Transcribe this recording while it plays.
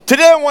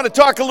Today I want to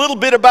talk a little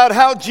bit about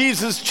how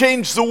Jesus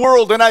changed the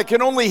world, and I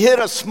can only hit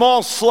a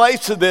small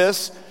slice of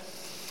this.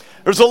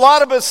 There's a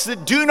lot of us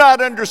that do not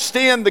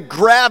understand the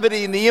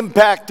gravity and the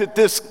impact that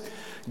this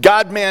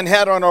God-man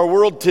had on our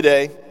world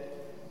today.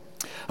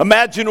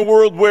 Imagine a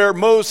world where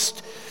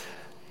most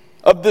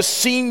of the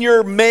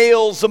senior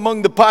males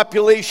among the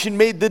population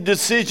made the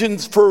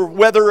decisions for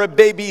whether a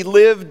baby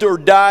lived or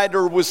died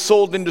or was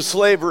sold into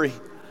slavery.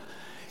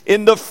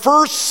 In the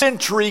first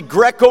century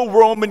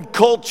Greco-Roman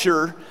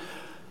culture,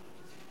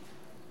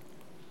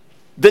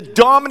 the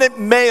dominant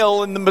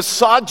male in the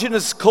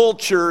misogynist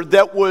culture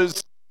that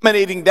was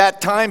dominating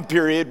that time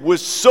period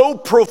was so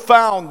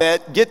profound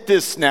that, get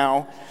this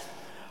now,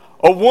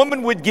 a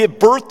woman would give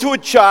birth to a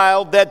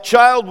child, that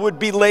child would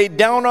be laid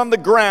down on the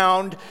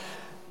ground,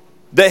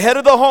 the head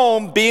of the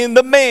home, being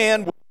the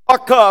man, would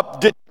walk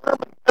up, determine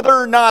whether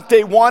or not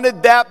they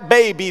wanted that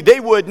baby, they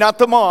would, not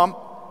the mom,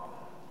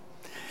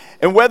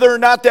 and whether or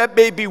not that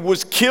baby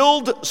was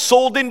killed,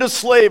 sold into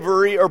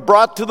slavery, or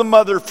brought to the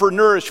mother for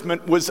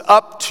nourishment was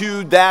up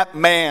to that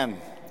man.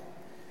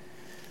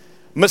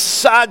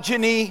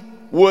 Misogyny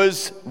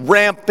was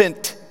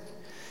rampant.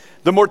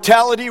 The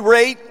mortality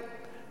rate,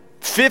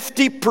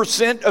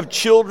 50% of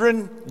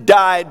children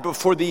died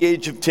before the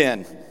age of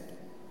 10.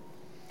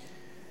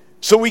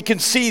 So we can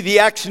see the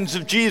actions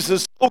of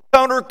Jesus so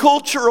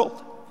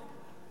countercultural.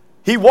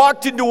 He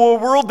walked into a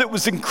world that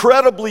was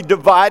incredibly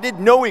divided,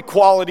 no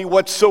equality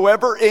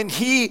whatsoever, and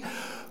he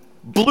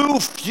blew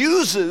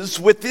fuses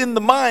within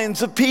the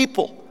minds of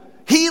people.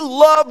 He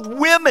loved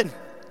women.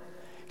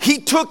 He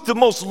took the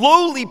most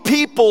lowly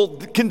people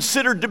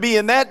considered to be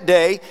in that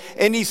day,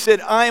 and he said,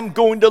 I am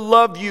going to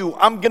love you.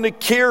 I'm going to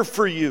care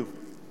for you.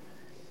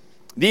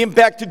 The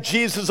impact of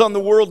Jesus on the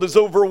world is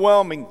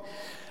overwhelming.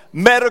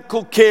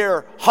 Medical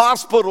care,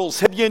 hospitals.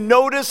 Have you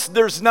noticed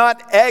there's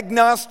not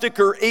agnostic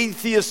or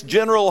atheist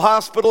general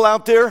hospital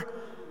out there?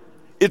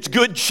 It's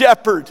Good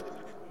Shepherd.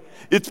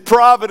 It's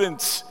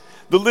Providence.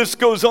 The list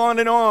goes on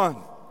and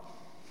on.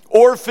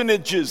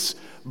 Orphanages,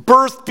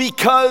 birth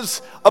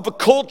because of a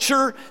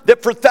culture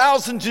that for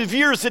thousands of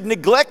years had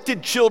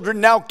neglected children,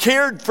 now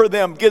cared for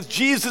them. Because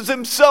Jesus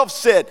himself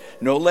said,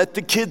 no, let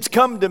the kids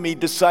come to me,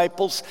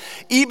 disciples.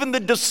 Even the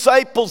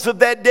disciples of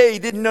that day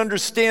didn't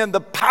understand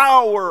the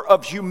power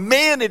of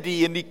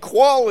humanity and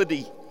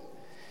equality.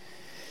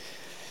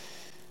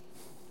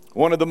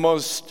 One of the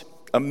most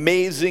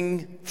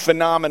amazing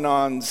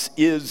phenomenons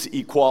is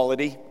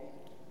equality.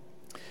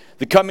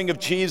 The coming of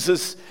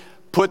Jesus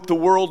put the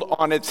world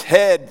on its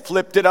head,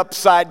 flipped it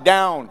upside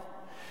down.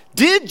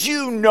 Did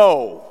you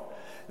know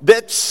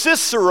that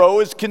Cicero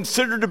is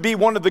considered to be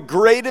one of the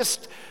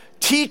greatest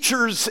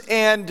teachers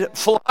and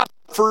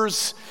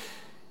philosophers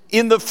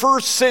in the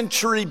first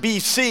century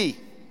BC?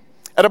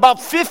 At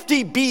about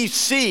 50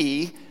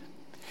 BC,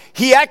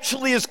 he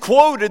actually is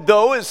quoted,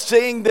 though, as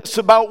saying this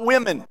about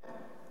women.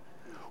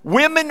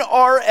 Women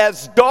are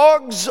as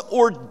dogs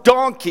or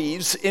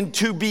donkeys and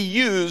to be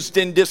used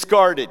and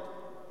discarded.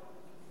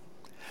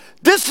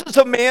 This is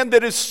a man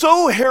that is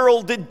so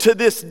heralded to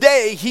this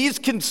day, he's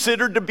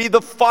considered to be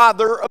the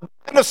father of the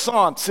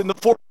Renaissance in the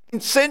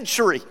 14th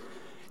century,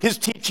 his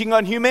teaching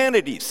on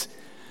humanities.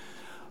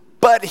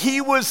 But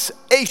he was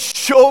a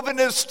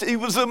chauvinist, he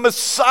was a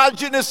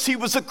misogynist, he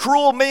was a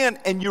cruel man.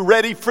 And you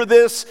ready for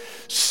this?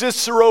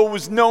 Cicero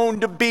was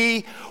known to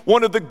be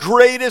one of the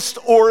greatest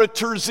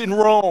orators in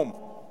Rome.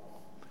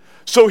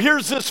 So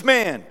here's this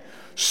man,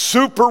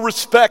 super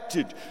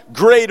respected,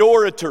 great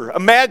orator.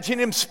 Imagine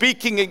him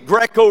speaking at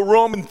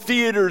Greco-Roman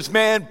theaters,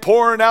 man,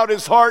 pouring out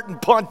his heart and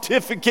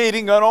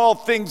pontificating on all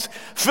things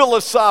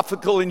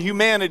philosophical and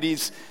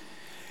humanities.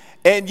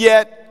 And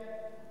yet,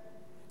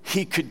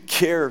 he could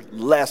care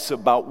less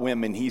about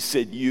women. He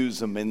said, use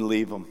them and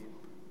leave them.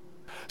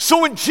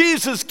 So when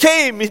Jesus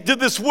came into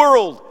this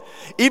world,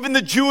 even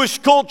the Jewish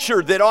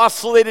culture that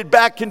oscillated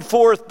back and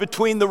forth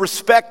between the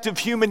respect of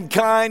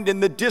humankind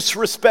and the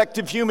disrespect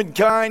of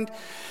humankind,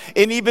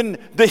 and even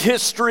the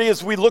history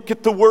as we look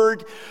at the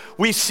word,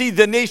 we see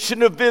the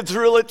nation of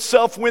Israel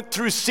itself went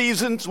through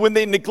seasons when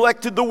they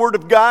neglected the word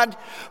of God.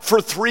 For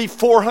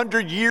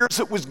 300-400 years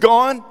it was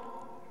gone.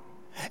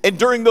 And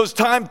during those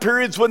time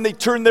periods when they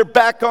turned their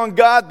back on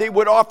God, they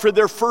would offer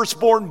their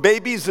firstborn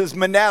babies, as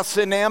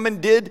Manasseh and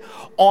Ammon did,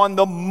 on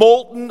the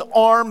molten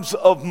arms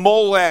of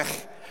Molech,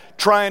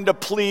 trying to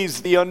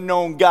please the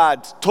unknown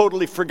God,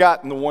 totally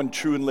forgotten the one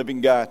true and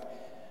living God.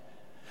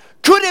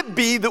 Could it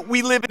be that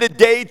we live in a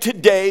day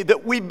today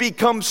that we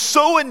become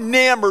so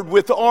enamored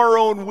with our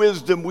own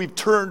wisdom, we've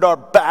turned our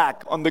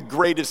back on the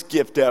greatest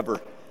gift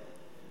ever?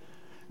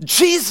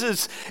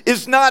 Jesus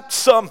is not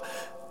some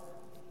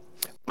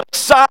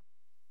small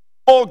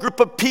group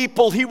of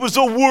people. He was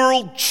a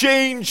world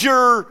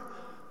changer.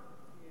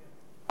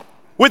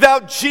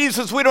 Without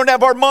Jesus, we don't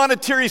have our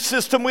monetary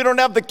system. We don't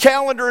have the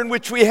calendar in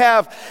which we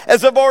have.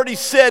 As I've already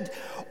said,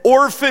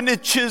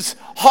 orphanages,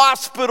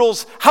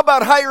 hospitals. How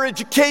about higher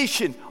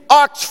education?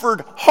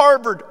 Oxford,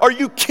 Harvard. Are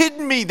you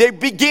kidding me? They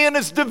began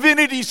as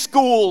divinity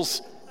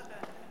schools.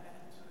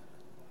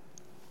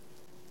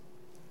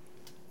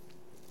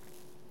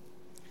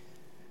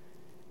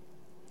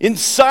 In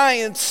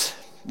Science,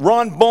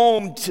 Ron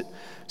Bohm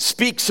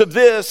speaks of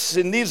this,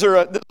 and this is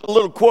a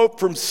little quote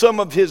from some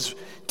of his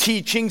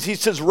teachings. He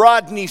says,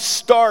 Rodney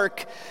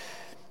Stark,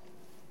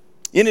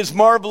 in his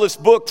marvelous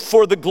book,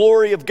 For the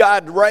Glory of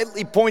God,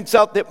 rightly points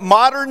out that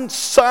modern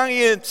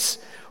science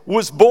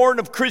was born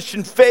of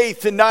Christian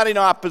faith and not in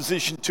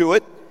opposition to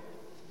it.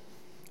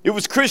 It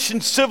was Christian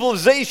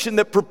civilization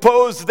that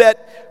proposed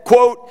that,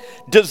 quote,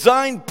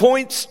 design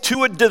points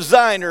to a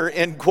designer,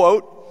 end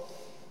quote,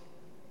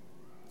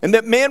 and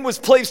that man was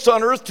placed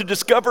on earth to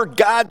discover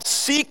God's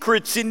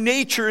secrets in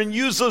nature and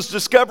use those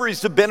discoveries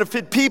to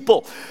benefit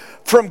people.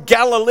 From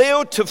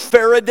Galileo to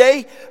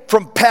Faraday,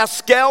 from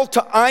Pascal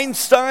to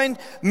Einstein,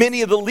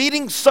 many of the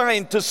leading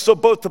scientists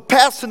of both the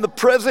past and the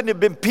present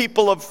have been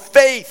people of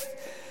faith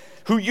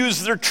who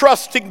use their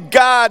trust in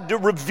God to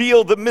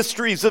reveal the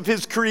mysteries of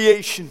his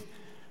creation.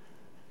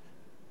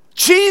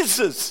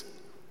 Jesus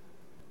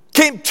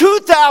came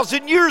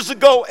 2,000 years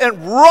ago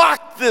and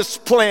rocked this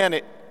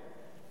planet.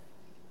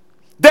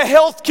 The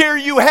health care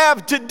you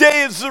have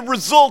today is the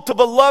result of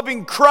a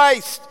loving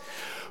Christ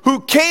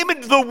who came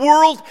into the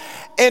world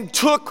and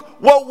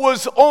took what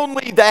was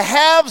only the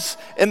haves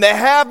and the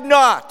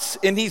have-nots,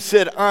 and he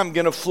said, I'm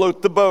going to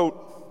float the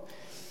boat.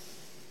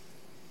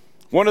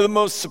 One of the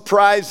most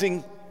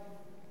surprising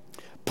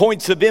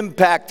points of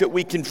impact that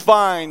we can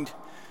find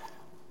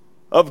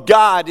of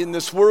God in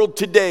this world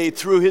today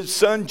through his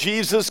son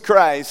Jesus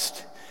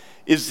Christ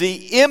is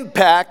the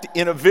impact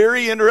in a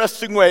very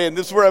interesting way, and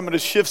this is where I'm going to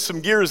shift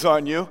some gears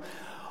on you,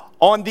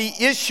 on the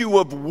issue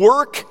of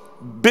work,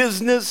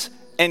 business,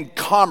 and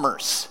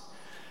commerce.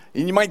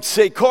 And you might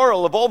say,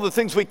 Carl, of all the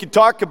things we could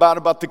talk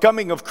about the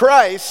coming of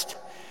Christ,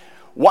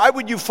 why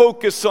would you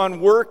focus on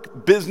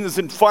work, business,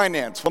 and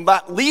finance? Well,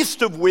 not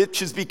least of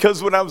which is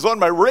because when I was on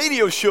my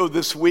radio show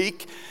this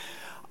week,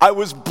 I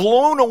was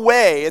blown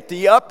away at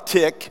the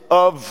uptick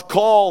of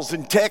calls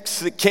and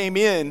texts that came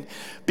in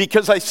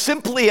because I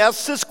simply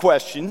asked this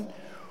question: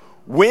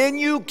 when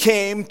you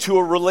came to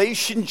a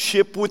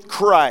relationship with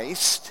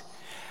Christ,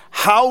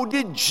 how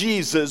did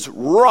Jesus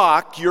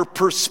rock your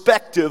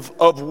perspective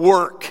of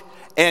work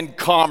and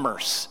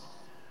commerce?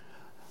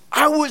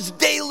 I was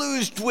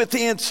deluged with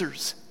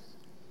answers.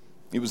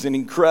 It was an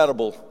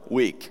incredible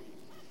week.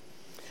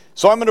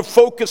 So I'm going to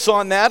focus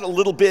on that a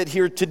little bit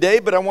here today,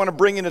 but I want to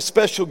bring in a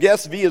special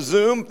guest via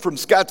Zoom from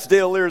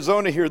Scottsdale,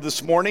 Arizona here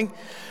this morning.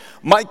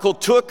 Michael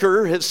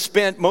Tooker has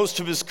spent most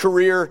of his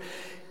career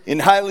in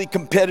highly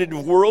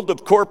competitive world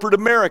of corporate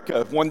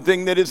America. One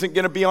thing that isn't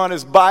going to be on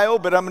his bio,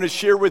 but I'm going to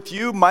share with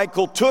you,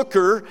 Michael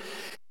Tooker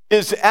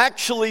is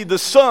actually the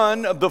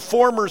son of the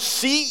former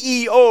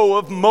CEO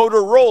of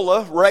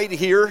Motorola right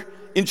here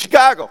in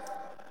Chicago.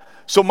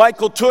 So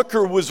Michael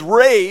Tooker was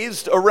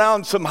raised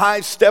around some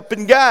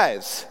high-stepping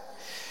guys.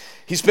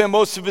 He spent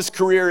most of his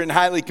career in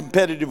highly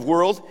competitive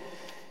world.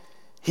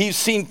 He's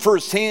seen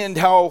firsthand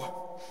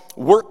how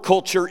work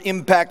culture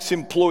impacts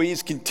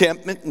employees'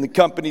 contentment and the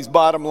company's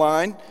bottom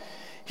line.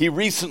 He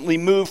recently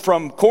moved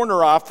from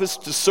corner office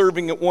to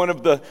serving at one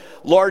of the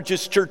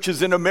largest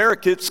churches in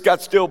America, at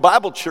Scottsdale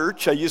Bible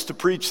Church. I used to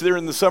preach there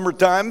in the summer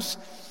times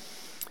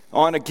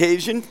on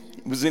occasion.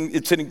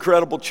 It's an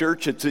incredible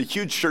church. It's a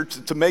huge church.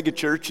 It's a mega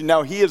church. And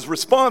now he is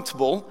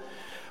responsible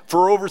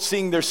for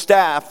overseeing their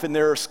staff, and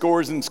there are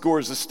scores and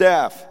scores of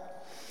staff.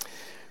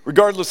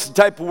 Regardless of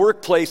the type of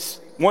workplace,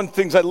 one of the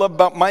things I love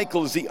about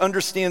Michael is he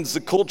understands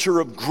the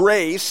culture of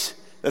grace.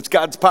 That's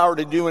God's power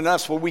to do in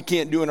us what we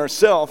can't do in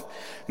ourselves,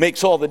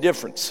 makes all the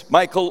difference.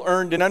 Michael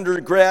earned an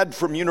undergrad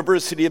from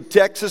University of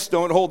Texas.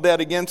 Don't hold that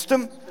against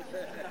him.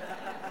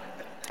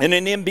 And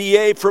an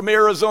MBA from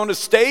Arizona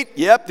State.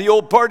 Yep, the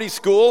old party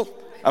school.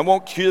 I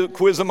won't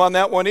quiz him on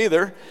that one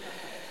either.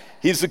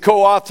 He's the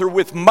co-author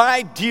with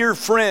my dear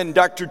friend,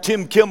 Dr.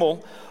 Tim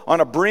Kimmel,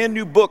 on a brand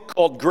new book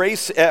called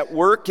Grace at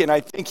Work, and I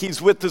think he's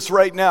with us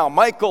right now.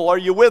 Michael, are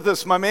you with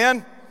us, my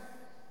man?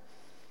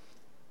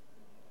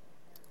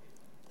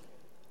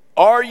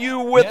 Are you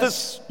with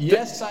us?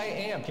 Yes, I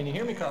am. Can you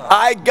hear me, Carl?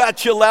 I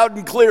got you loud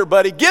and clear,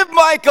 buddy. Give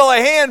Michael a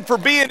hand for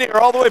being here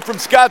all the way from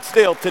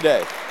Scottsdale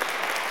today.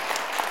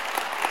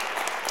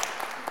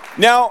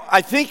 Now,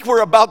 I think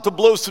we're about to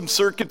blow some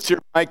circuits here,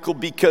 Michael,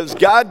 because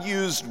God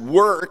used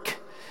work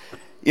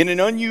in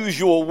an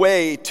unusual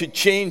way to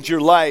change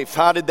your life.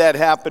 How did that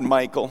happen,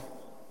 Michael?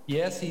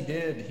 Yes, he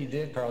did. He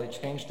did, Carl. He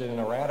changed it in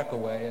a radical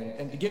way.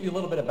 And to give you a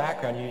little bit of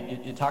background,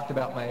 you talked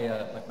about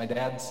my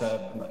dad's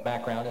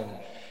background,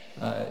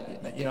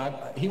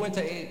 and he went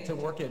to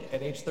work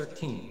at age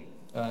 13.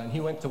 And he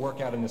went to work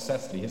out of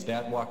necessity. His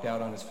dad walked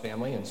out on his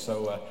family, and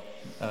so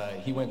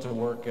he went to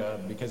work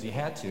because he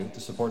had to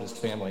support his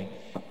family.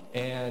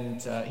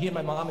 And he and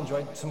my mom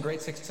enjoyed some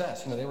great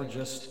success. They were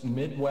just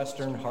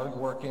Midwestern,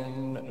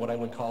 hardworking, what I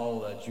would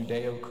call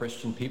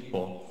Judeo-Christian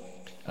people,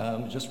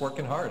 just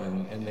working hard.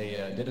 And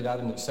they did it out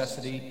of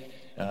necessity.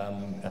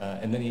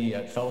 And then he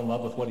fell in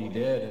love with what he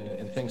did,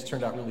 and things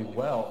turned out really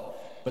well.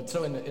 But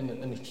so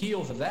in the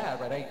heels of that,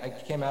 right, I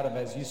came out of,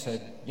 as you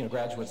said,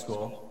 graduate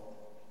school.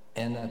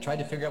 and tried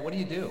to figure out, what do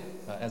you do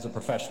as a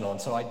professional? And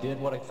so I did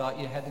what I thought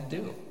you had to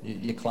do.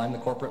 You climb the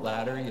corporate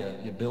ladder,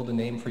 you build a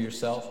name for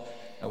yourself.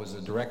 I was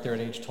a director at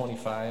age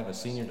 25, a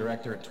senior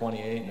director at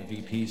 28, and a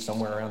VP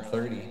somewhere around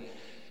 30.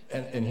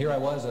 And here I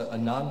was, a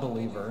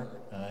non-believer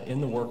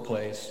in the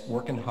workplace,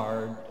 working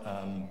hard,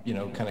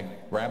 kind of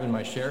grabbing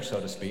my share, so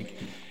to speak.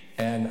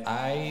 And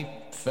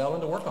I fell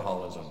into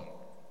workaholism.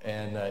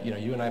 And,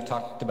 you and I have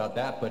talked about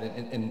that, but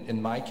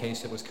in my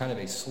case, it was kind of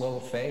a slow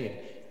fade.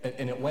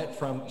 And it went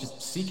from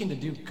just seeking to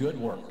do good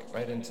work,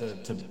 right, and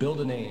to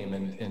build a name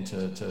and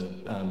to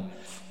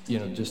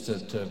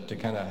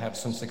kind of have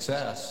some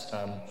success.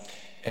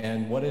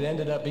 And what it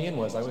ended up being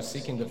was I was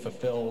seeking to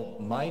fulfill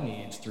my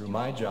needs through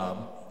my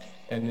job.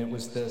 And it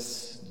was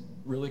this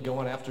really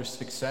going after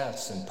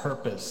success and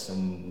purpose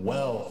and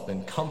wealth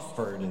and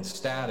comfort and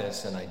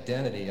status and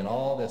identity and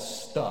all this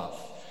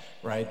stuff,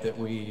 right, that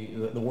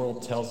the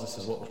world tells us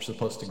is what we're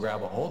supposed to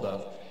grab a hold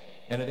of.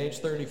 And at age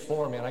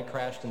 34, man, I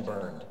crashed and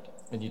burned.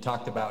 And you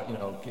talked about,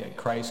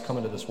 Christ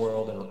coming to this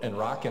world and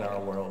rocking our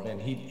world,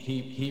 and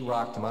he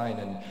rocked mine.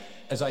 And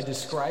as I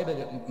describe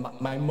it,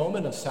 my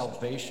moment of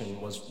salvation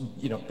was,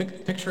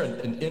 picture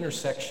an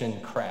intersection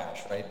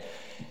crash, right?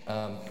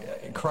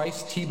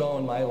 Christ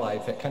T-boned my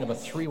life at kind of a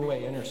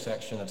three-way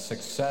intersection of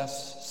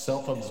success,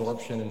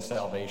 self-absorption, and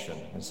salvation.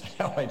 Is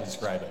how I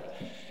describe it.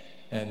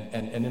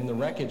 And in the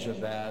wreckage of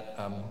that,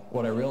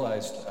 what I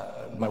realized,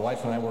 my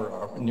wife and I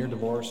were near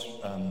divorce.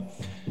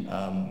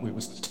 It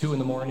was 2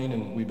 a.m,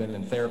 and we've been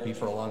in therapy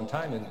for a long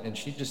time. And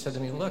she just said to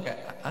me, look,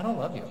 I don't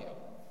love you.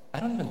 I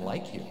don't even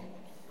like you.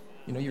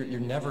 You're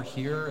never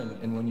here,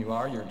 and when you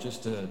are, you're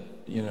just a,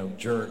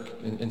 jerk.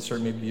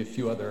 Insert maybe a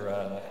few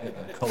other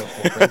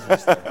colorful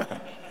phrases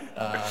there.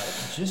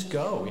 Just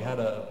go. We had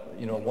a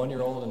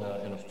 1-year-old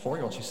and a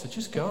 4-year-old. She said,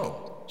 just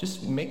go.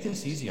 Just make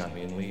this easy on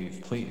me and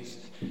leave, please.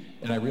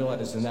 And I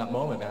realized in that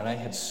moment, man, I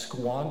had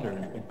squandered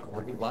a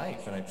great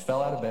life. And I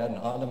fell out of bed and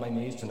onto my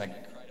knees, and I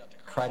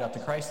cried out to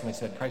Christ, and I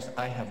said, Christ,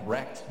 I have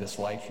wrecked this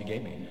life you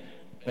gave me.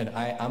 And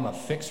I'm a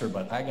fixer,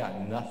 but I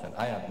got nothing.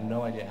 I have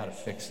no idea how to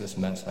fix this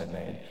mess I've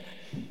made.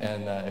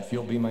 And if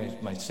you'll be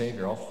my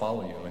savior, I'll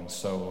follow you. And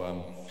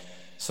so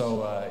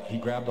he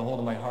grabbed a hold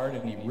of my heart,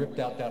 and he ripped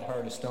out that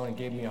heart of stone and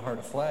gave me a heart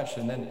of flesh.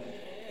 And then,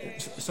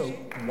 so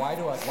why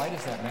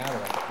does that matter?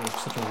 There was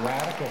such a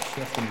radical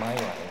shift in my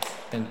life.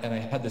 And I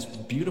had this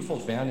beautiful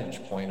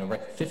vantage point of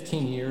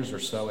 15 years or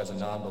so as a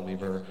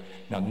non-believer,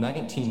 now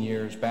 19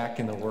 years back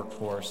in the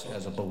workforce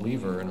as a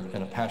believer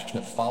and a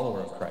passionate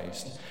follower of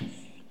Christ.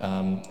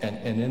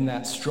 And in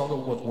that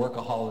struggle with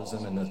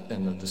workaholism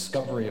and the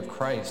discovery of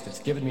Christ, it's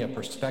given me a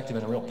perspective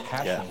and a real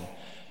passion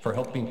for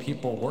helping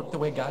people work the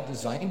way God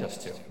designed us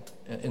to,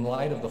 in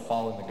light of the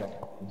fall in the garden.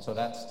 So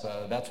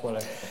that's what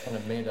I kind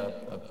of made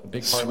a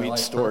big part of my life.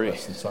 Sweet story.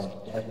 And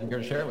so I'm here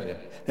to share it with you.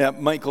 Yeah,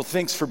 Michael,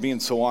 thanks for being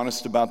so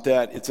honest about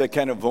that. It's that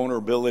kind of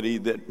vulnerability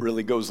that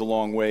really goes a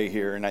long way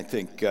here, and I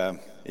think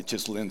it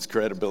just lends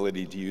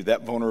credibility to you.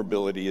 That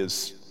vulnerability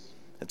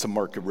it's a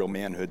mark of real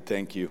manhood.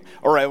 Thank you.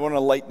 All right, I want to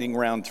lightning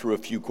round through a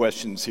few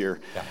questions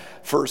here. Yeah.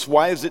 First,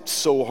 why is it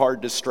so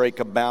hard to strike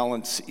a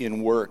balance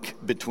in work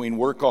between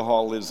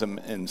workaholism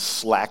and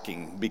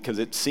slacking? Because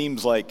it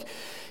seems like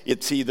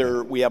it's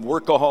either we have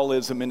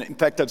workaholism, and in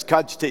fact, I was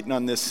cogitating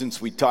on this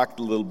since we talked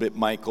a little bit,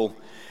 Michael.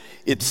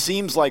 It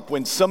seems like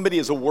when somebody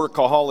is a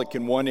workaholic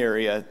in one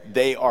area,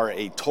 they are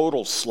a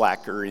total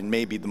slacker in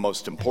maybe the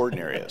most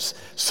important areas.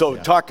 So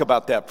talk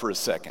about that for a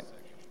second.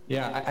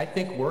 Yeah, I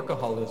think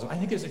workaholism, I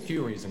think there's a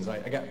few reasons. I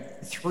got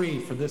 3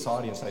 for this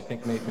audience I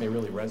think may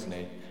really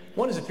resonate.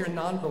 One is if you're a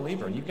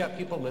non-believer, you've got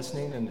people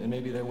listening and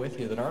maybe they're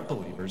with you that aren't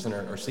believers and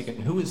are seeking,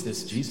 who is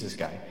this Jesus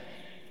guy?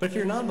 But if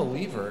you're a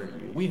non-believer,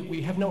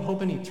 we have no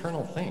hope in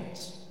eternal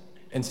things.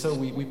 And so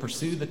we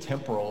pursue the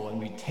temporal and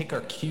we take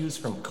our cues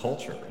from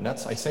culture. And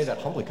I say that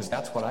humbly because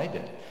that's what I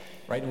did,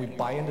 right? And we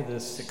buy into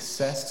this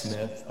success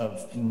myth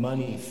of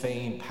money,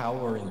 fame,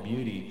 power, and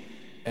beauty.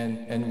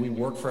 And we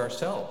work for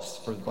ourselves,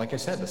 for, like I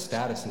said, the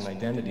status and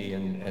identity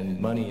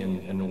and money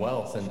and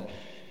wealth. And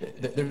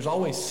there's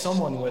always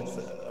someone with,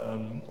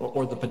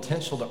 or the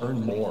potential to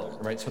earn more,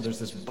 right? So there's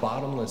this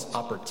bottomless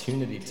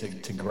opportunity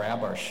to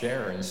grab our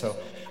share. And so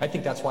I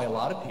think that's why a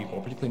lot of people,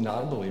 particularly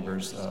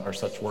non-believers, are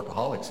such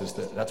workaholics, is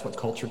that that's what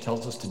culture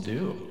tells us to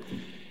do.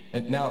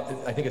 And now,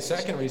 I think a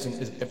second reason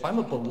is if I'm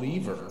a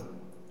believer,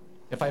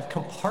 if I've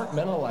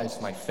compartmentalized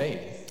my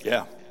faith,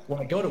 when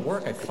I go to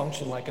work, I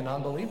function like a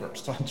non-believer.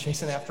 So I'm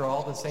chasing after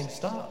all the same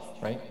stuff,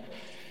 right?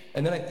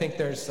 And then I think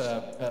there's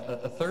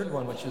a third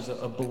one, which is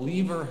a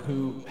believer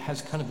who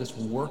has kind of this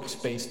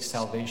works-based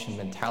salvation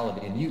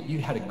mentality. And you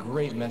had a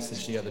great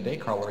message the other day,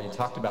 Carl, where you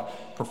talked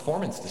about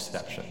performance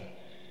deception,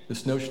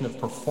 this notion of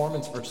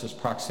performance versus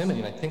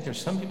proximity. And I think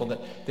there's some people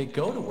that they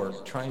go to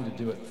work trying to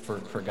do it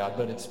for God,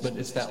 but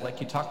it's that,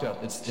 like you talked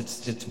about,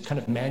 it's kind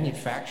of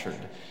manufactured.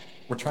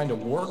 We're trying to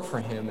work for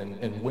him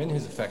and win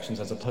his affections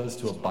as opposed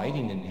to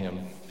abiding in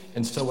him.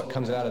 And so what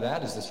comes out of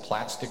that is this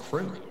plastic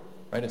fruit,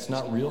 right? It's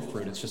not real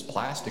fruit, it's just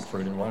plastic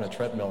fruit, and we're on a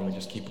treadmill and we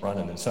just keep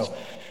running. And so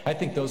I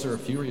think those are a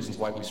few reasons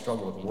why we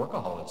struggle with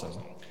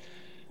workaholism.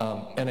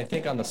 And I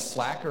think on the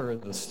slacker or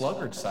the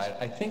sluggard side,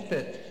 I think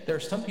that there are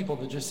some people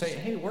that just say,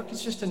 hey, work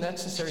is just a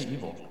necessary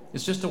evil.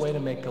 It's just a way to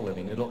make a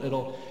living.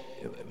 It'll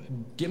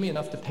give me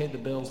enough to pay the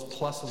bills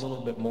plus a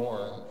little bit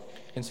more.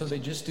 And so they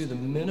just do the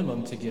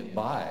minimum to get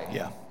by.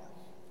 Yeah.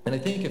 And I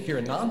think if you're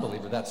a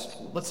non-believer,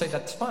 let's say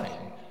that's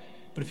fine.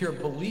 But if you're a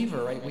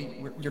believer, right,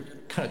 you're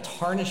kind of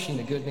tarnishing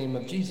the good name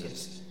of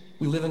Jesus.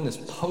 We live in this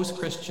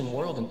post-Christian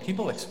world, and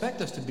people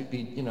expect us to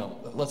be,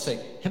 let's say,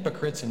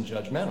 hypocrites and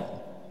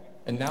judgmental.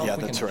 And now if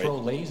we can throw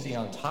lazy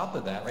on top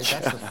of that, right,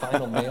 that's the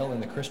final nail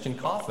in the Christian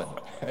coffin,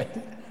 right?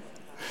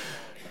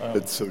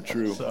 That's so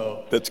true.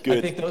 So that's good.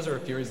 I think those are a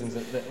few reasons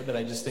that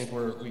I just think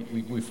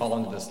we fall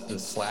into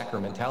this slacker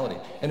mentality.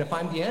 And if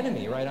I'm the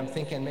enemy, right, I'm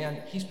thinking,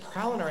 man, he's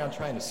prowling around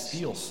trying to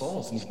steal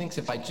souls. And he thinks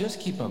if I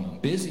just keep them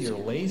busy or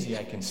lazy,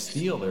 I can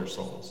steal their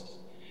souls.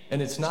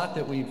 And it's not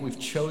that we've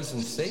chosen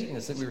Satan,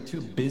 it's that we were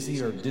too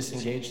busy or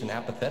disengaged and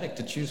apathetic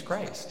to choose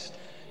Christ.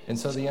 And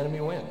so the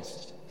enemy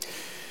wins.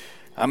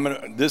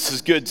 This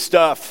is good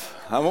stuff.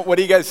 What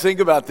do you guys think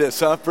about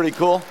this? Huh? Pretty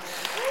cool.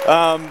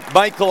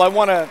 Michael, I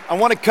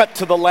want to cut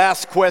to the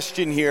last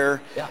question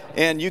here,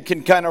 and you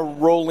can kind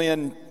of roll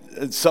in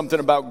something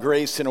about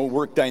grace and a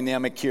work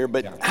dynamic here.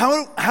 But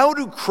how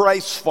do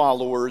Christ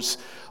followers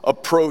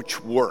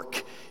approach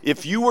work?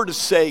 If you were to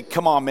say,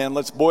 come on, man,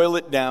 let's boil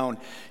it down.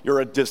 You're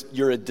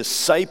a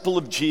disciple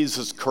of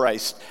Jesus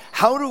Christ.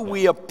 How do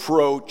we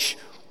approach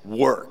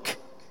work?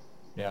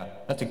 Yeah,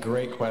 that's a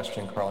great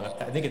question, Carl.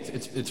 I think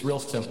it's real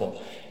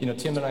simple.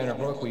 Tim and I in our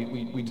book,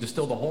 we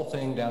distill the whole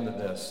thing down to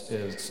this: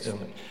 is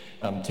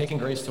taking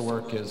grace to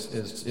work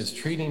is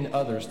treating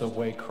others the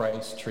way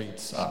Christ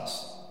treats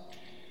us.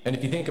 And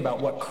if you think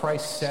about what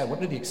Christ said, what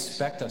did he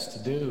expect us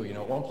to do?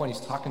 At one point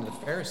he's talking to the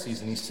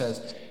Pharisees and he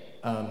says,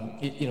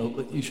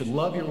 you should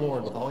love your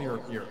Lord with all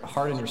your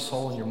heart and your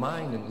soul and your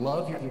mind, and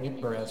love your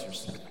neighbor as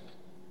yourself.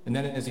 And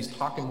then as he's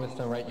talking with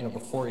them, right,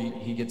 before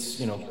he gets,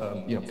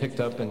 picked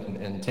up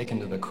and taken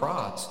to the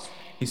cross,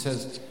 he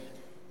says,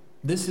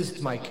 this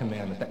is my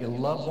commandment, that you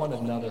love one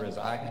another as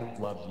I have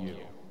loved you.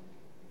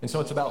 And so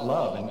it's about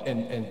love.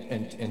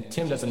 And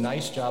Tim does a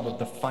nice job of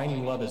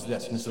defining love as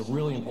this. And it's a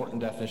really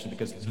important definition,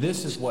 because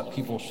this is what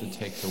people should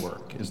take to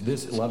work, is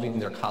this loving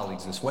their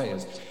colleagues this way.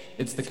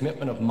 It's the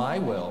commitment of my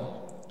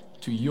will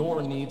to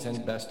your needs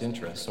and best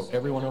interests. So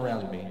everyone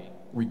around me,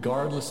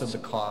 regardless of the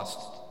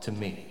cost to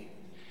me.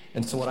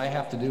 And so what I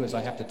have to do is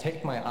I have to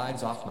take my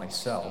eyes off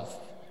myself,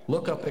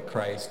 look up at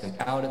Christ and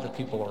out at the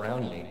people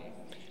around me,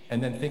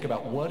 and then think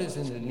about what is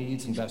in the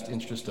needs and best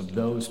interest of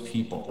those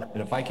people.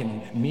 And if I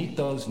can meet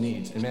those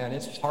needs, and man,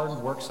 it's hard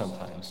work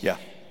sometimes. Yeah.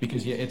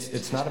 Because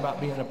it's not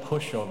about being a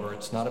pushover.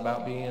 It's not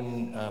about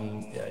being,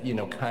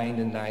 kind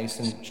and nice.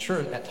 And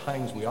sure, at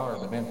times we are,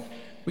 but man,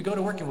 we go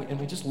to work and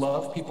we just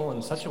love people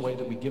in such a way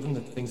that we give them the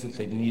things that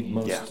they need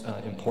most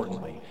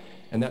importantly.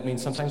 And that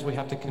means sometimes we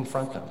have to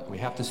confront them. We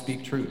have to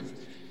speak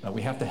truth.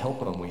 We have to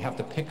help them. We have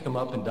to pick them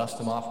up and dust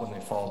them off when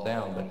they fall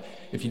down. But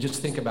if you just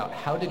think about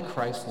how did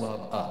Christ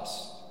love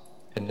us,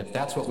 and if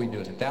that's what we do,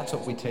 if that's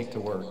what we take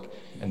to work,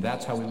 and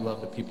that's how we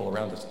love the people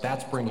around us,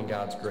 that's bringing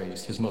God's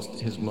grace. His most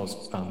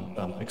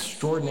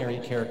extraordinary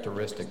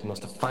characteristic, the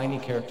most defining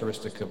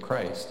characteristic of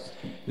Christ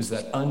is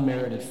that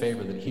unmerited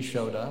favor that he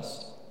showed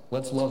us.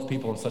 Let's love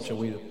people in such a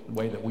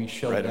way that we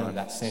show them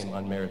that same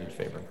unmerited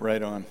favor.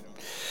 Right on.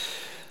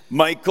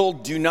 Michael,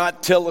 do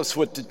not tell us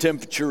what the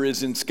temperature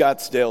is in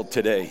Scottsdale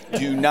today.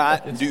 Do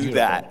not do beautiful.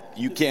 That.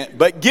 You can't.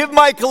 But give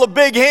Michael a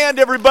big hand,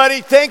 everybody.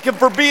 Thank him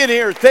for being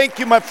here. Thank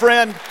you, my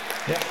friend.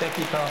 Yeah, thank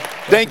you, Carl.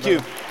 Thank you.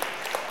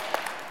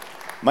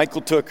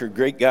 Michael Tucker,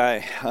 great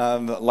guy. A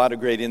lot of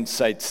great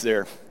insights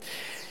there.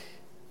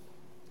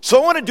 So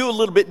I want to do a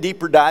little bit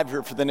deeper dive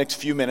here for the next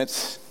few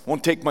minutes.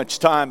 Won't take much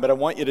time, but I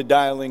want you to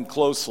dial in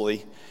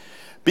closely.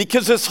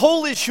 Because this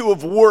whole issue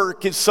of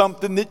work is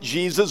something that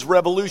Jesus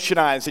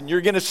revolutionized. And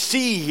you're going to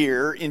see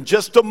here in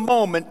just a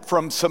moment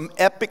from some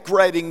epic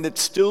writing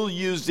that's still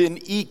used in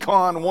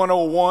Econ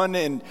 101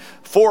 and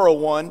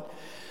 401,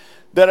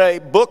 that a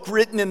book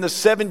written in the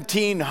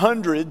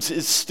 1700s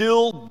is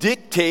still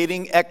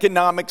dictating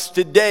economics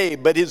today.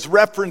 But his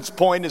reference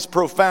point is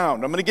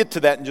profound. I'm going to get to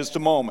that in just a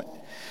moment.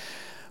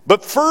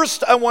 But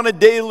first, I want to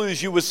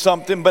deluge you with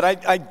something, but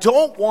I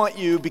don't want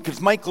you, because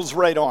Michael's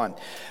right on.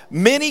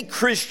 Many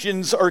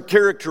Christians are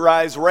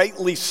characterized,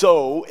 rightly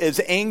so,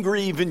 as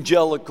angry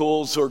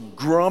evangelicals or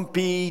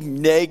grumpy,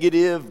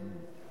 negative,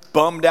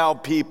 bummed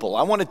out people.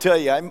 I want to tell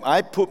you,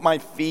 I put my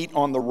feet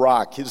on the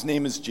rock. His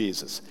name is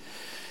Jesus.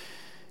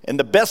 And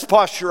the best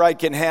posture I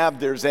can have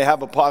there is to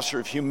have a posture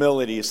of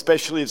humility,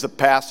 especially as a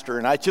pastor.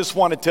 And I just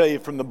want to tell you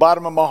from the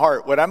bottom of my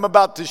heart, what I'm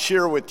about to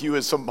share with you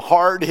is some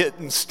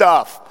hard-hitting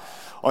stuff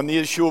on the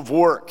issue of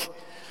work.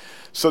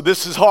 So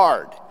this is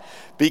hard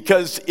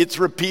because it's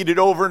repeated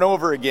over and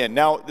over again.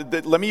 Now,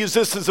 let me use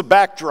this as a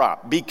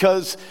backdrop,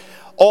 because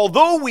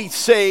although we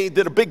say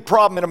that a big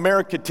problem in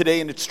America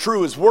today, and it's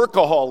true, is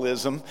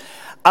workaholism,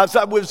 as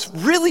I was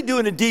really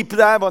doing a deep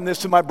dive on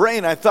this in my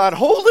brain, I thought,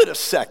 hold it a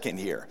second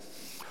here.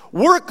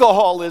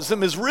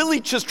 Workaholism is really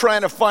just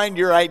trying to find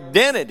your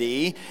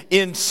identity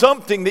in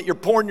something that you're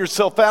pouring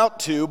yourself out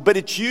to, but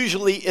it's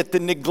usually at the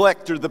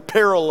neglect or the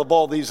peril of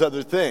all these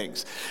other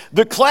things.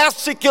 The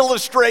classic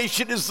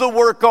illustration is the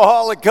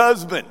workaholic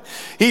husband.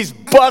 He's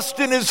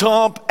busting his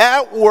hump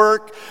at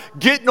work,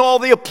 getting all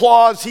the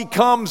applause. He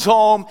comes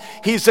home.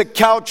 He's a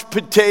couch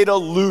potato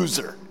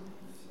loser.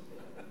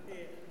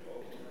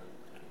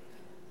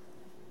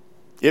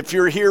 If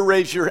you're here,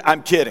 raise your...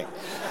 I'm kidding.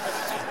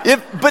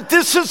 But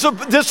this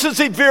is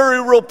a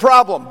very real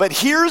problem. But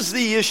here's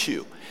the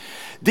issue.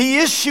 The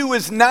issue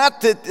is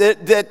not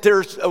that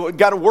there's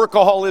got a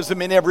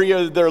workaholism in every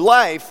area of their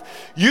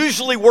life.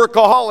 Usually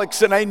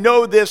workaholics, and I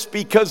know this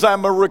because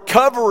I'm a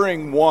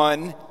recovering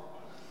one,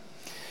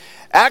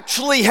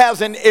 actually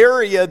has an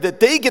area that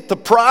they get the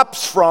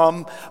props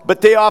from,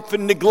 but they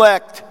often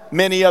neglect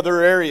many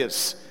other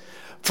areas.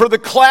 For the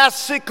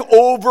classic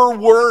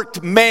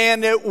overworked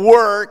man at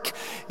work,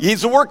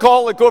 he's a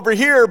workaholic over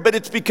here, but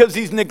it's because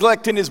he's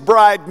neglecting his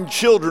bride and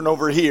children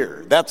over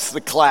here. That's the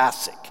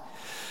classic.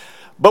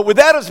 But with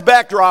that as a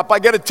backdrop, I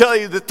got to tell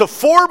you that the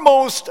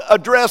foremost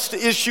addressed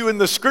issue in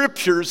the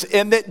scriptures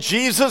and that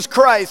Jesus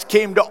Christ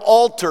came to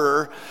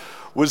alter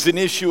was an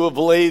issue of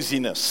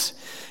laziness.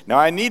 Now,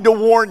 I need to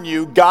warn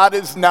you, God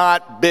is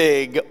not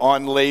big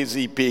on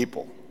lazy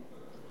people.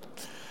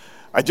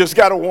 I just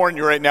got to warn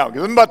you right now,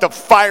 because I'm about to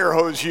fire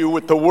hose you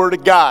with the Word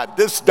of God.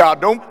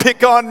 Don't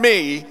pick on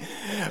me,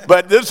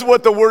 but this is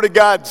what the Word of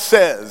God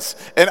says.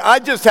 And I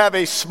just have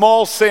a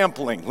small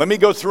sampling. Let me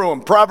go through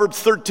them. Proverbs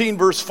 13,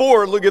 verse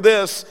 4, look at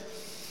this.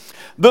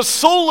 The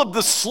soul of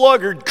the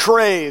sluggard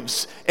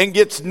craves and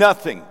gets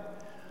nothing,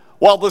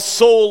 while the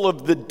soul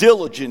of the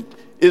diligent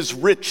is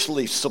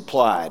richly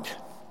supplied.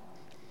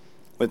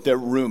 Let that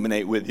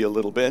ruminate with you a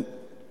little bit.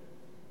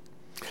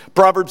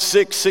 Proverbs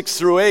 6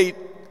 through 8.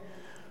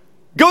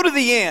 Go to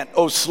the ant,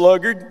 O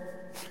sluggard.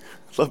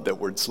 Love that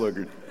word,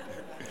 sluggard.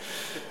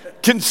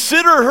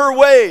 Consider her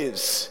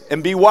ways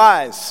and be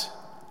wise.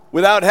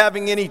 Without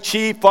having any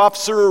chief,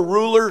 officer, or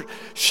ruler,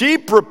 she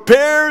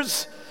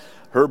prepares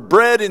her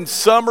bread in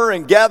summer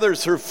and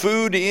gathers her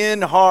food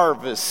in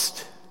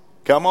harvest.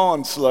 Come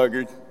on,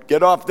 sluggard.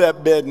 Get off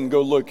that bed and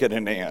go look at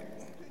an ant.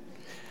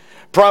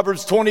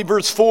 Proverbs 20,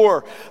 verse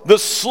 4. The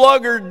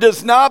sluggard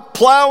does not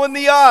plow in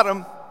the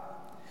autumn.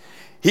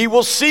 He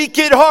will seek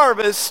at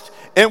harvest.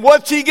 And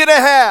what's he going to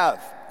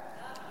have?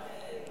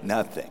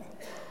 Nothing.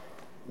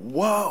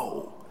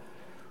 Whoa.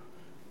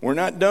 We're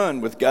not done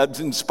with God's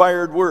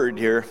inspired word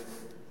here.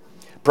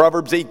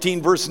 Proverbs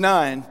 18, verse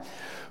 9.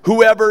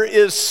 Whoever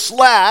is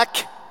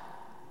slack,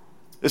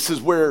 this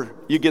is where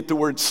you get the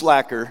word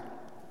slacker.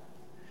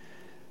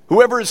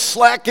 Whoever is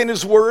slack in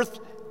his work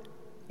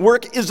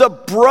is a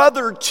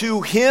brother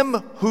to him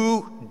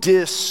who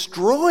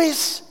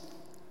destroys.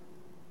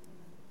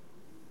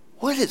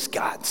 What is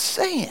God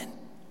saying?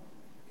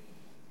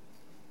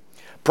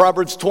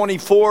 Proverbs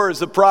 24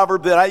 is a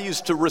proverb that I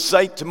used to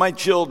recite to my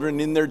children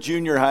in their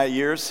junior high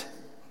years.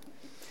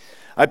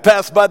 I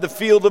passed by the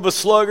field of a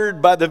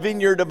sluggard, by the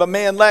vineyard of a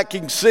man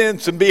lacking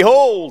sense, and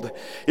behold,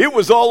 it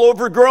was all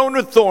overgrown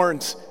with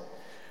thorns.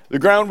 The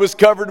ground was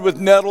covered with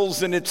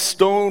nettles, and its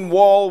stone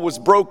wall was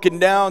broken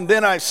down.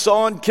 Then I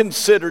saw and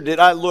considered it.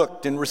 I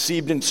looked and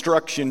received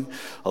instruction.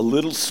 A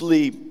little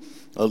sleep,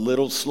 a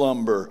little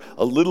slumber,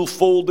 a little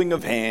folding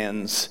of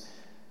hands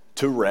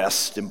to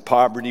rest, and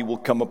poverty will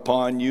come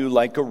upon you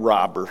like a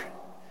robber,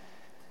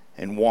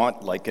 and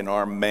want like an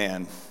armed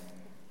man.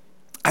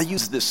 I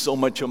use this so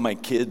much on my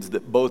kids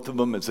that both of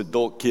them as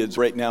adult kids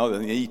right now,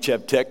 they each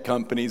have tech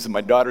companies, and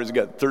my daughter's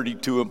got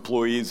 32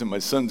 employees, and my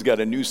son's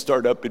got a new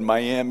startup in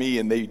Miami,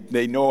 and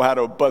they know how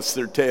to bust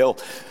their tail,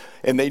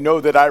 and they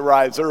know that I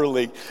rise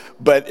early,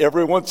 but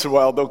every once in a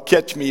while they'll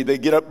catch me, they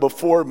get up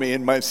before me,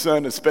 and my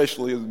son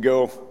especially will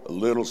go, a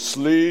little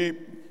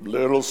sleep,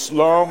 little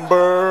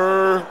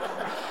slumber.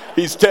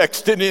 He's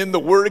texting in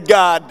the Word of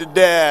God to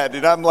Dad,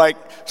 and I'm like,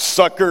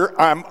 sucker,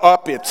 I'm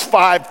up. It's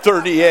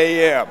 5:30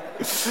 a.m.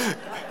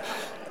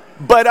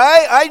 But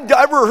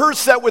I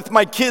rehearse that with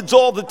my kids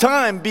all the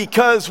time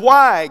because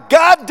why?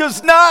 God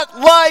does not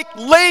like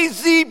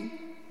lazy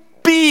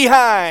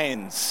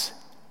behinds.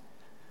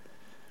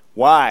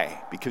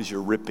 Why? Because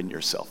you're ripping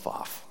yourself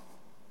off.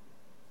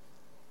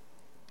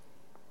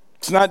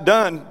 It's not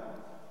done.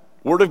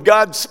 Word of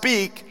God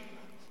speak.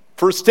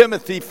 1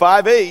 Timothy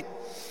 5:8.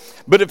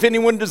 But if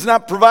anyone does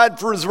not provide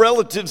for his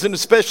relatives, and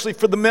especially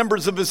for the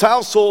members of his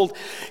household,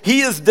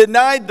 he is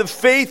denied the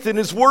faith and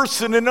is worse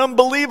than an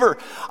unbeliever.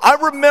 I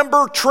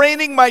remember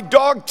training my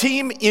dog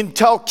team in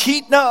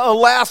Talkeetna,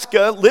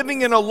 Alaska,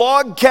 living in a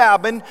log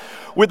cabin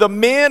with a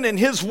man and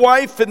his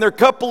wife and their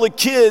couple of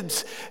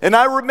kids. And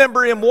I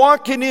remember him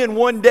walking in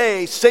one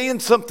day saying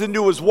something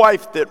to his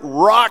wife that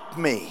rocked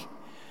me.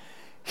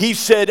 He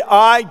said,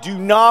 I do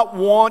not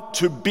want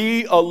to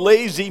be a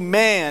lazy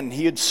man.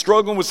 He had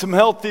struggled with some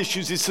health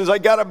issues. He says, I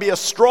got to be a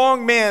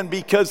strong man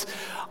because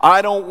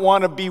I don't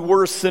want to be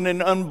worse than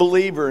an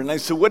unbeliever. And I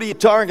said, what are you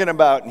talking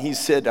about? And he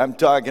said, I'm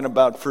talking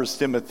about 1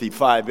 Timothy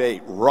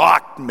 5:8.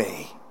 Rocked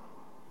me.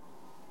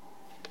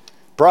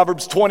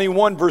 Proverbs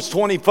 21, verse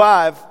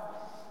 25.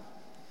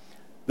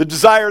 The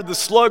desire of the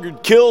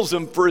sluggard kills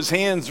him, for his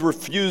hands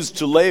refuse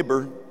to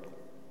labor.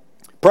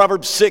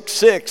 Proverbs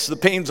 6:6. The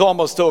pain's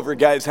almost over,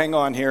 guys. Hang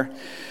on here.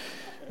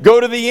 Go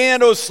to the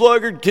ant, O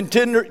sluggard,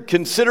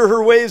 consider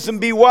her ways and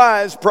be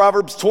wise.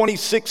 Proverbs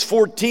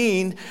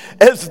 26:14.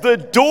 As the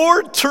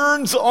door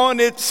turns on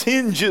its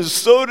hinges,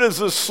 so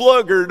does a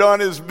sluggard on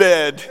his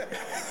bed.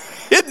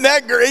 Isn't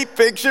that a great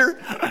picture?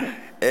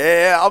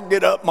 Yeah, I'll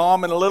get up,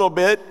 Mom, in a little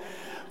bit.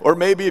 Or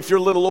maybe if you're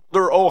a little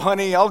older, oh,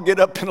 honey, I'll get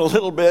up in a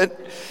little bit.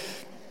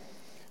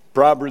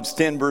 Proverbs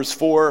 10, verse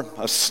 4.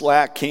 A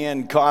slack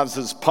hand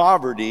causes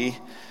poverty,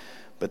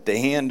 but the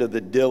hand of the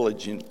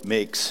diligent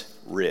makes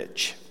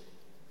rich.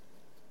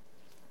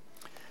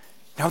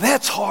 Now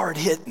that's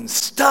hard-hitting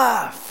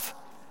stuff.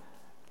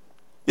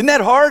 Isn't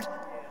that hard?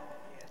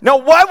 Now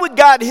why would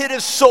God hit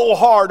us so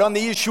hard on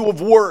the issue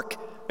of work?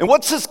 And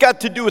what's this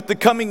got to do with the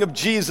coming of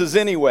Jesus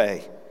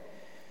anyway?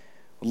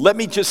 Let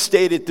me just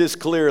state it this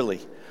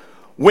clearly.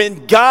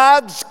 When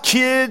God's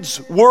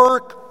kids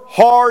work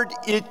hard,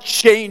 it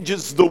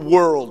changes the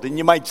world. And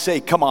you might say,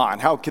 come on,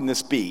 how can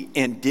this be?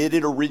 And did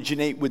it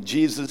originate with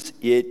Jesus?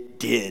 It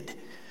did.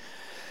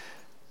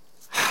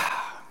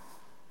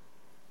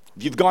 If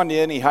you've gone to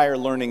any higher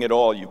learning at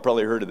all, you've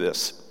probably heard of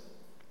this.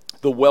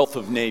 The Wealth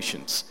of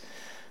Nations.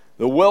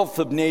 The Wealth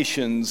of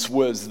Nations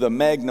was the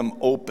magnum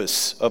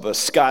opus of a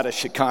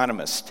Scottish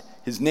economist.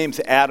 His name's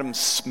Adam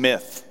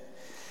Smith.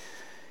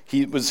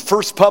 He was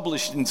first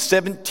published in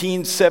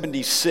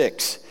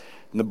 1776.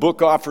 And the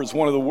book offers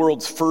one of the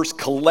world's first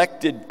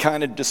collected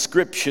kind of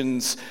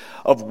descriptions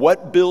of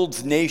what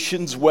builds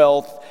nations'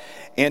 wealth,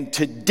 and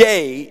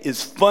today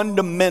is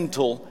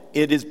fundamental.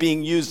 It is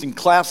being used in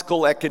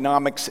classical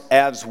economics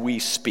as we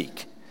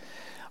speak.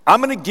 I'm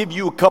going to give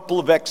you a couple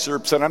of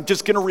excerpts, and I'm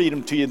just going to read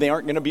them to you. They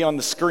aren't going to be on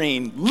the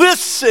screen.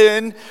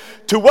 Listen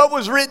to what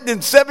was written in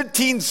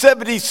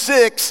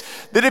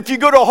 1776, that if you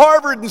go to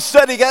Harvard and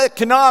study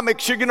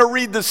economics, you're going to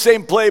read the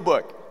same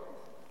playbook.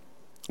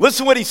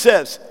 Listen what he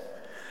says.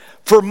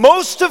 For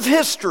most of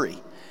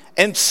history,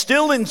 and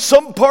still in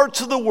some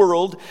parts of the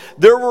world,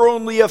 there were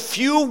only a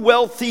few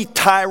wealthy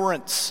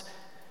tyrants,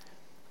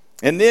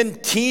 and then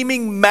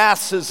teeming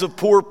masses of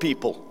poor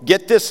people.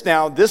 Get this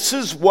now, this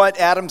is what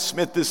Adam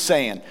Smith is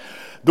saying.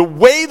 The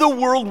way the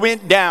world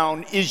went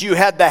down is you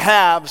had the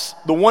haves,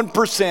 the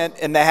 1%,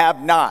 and the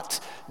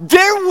have-nots.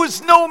 There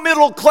was no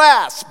middle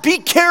class. Be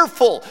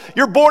careful.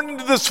 You're born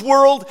into this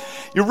world.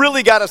 You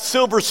really got a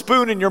silver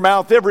spoon in your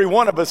mouth, every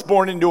one of us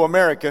born into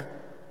America.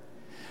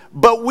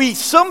 But we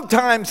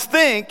sometimes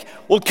think,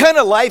 well, kind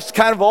of life's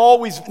kind of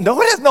always,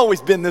 no, it hasn't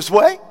always been this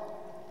way.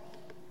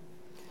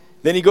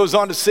 Then he goes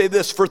on to say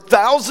this, for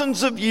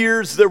thousands of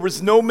years there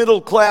was no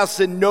middle class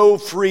and no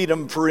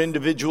freedom for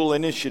individual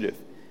initiative.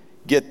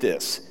 Get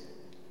this.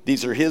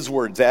 These are his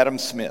words, Adam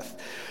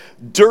Smith.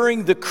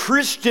 During the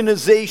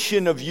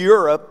Christianization of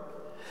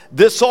Europe,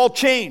 this all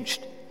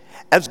changed.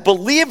 As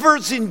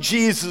believers in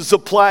Jesus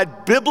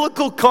applied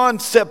biblical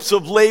concepts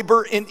of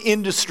labor and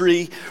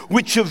industry,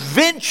 which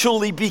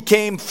eventually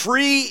became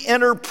free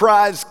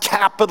enterprise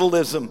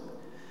capitalism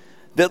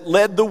that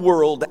led the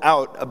world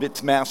out of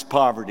its mass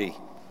poverty.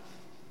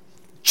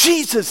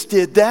 Jesus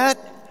did that.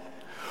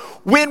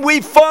 When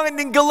we find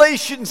in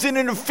Galatians and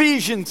in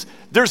Ephesians,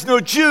 there's no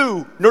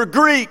Jew, nor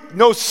Greek,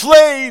 no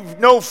slave,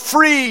 no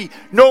free,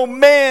 no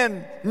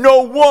man,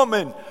 no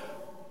woman.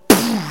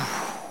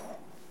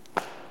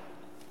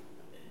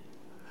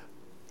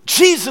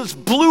 Jesus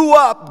blew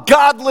up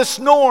godless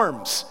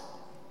norms.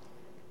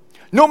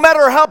 No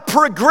matter how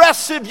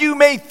progressive you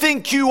may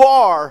think you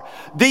are,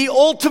 the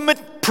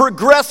ultimate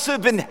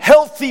progressive and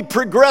healthy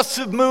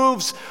progressive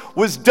moves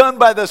was done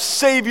by the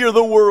Savior of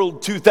the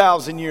world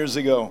 2,000 years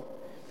ago.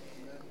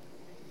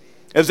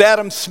 As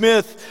Adam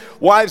Smith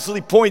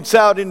wisely points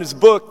out in his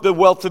book, The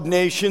Wealth of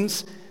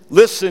Nations,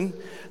 listen,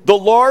 the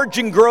large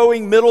and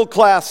growing middle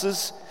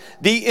classes,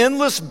 the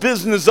endless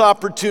business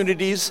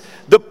opportunities,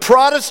 the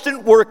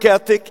Protestant work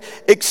ethic,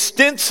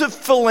 extensive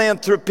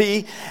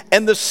philanthropy,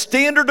 and the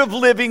standard of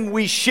living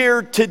we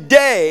share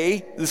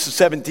today, this is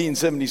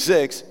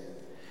 1776,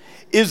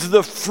 is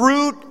the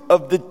fruit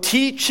of the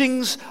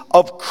teachings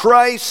of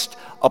Christ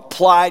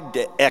applied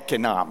to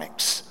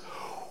economics.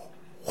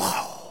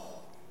 Wow.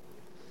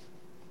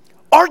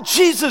 Our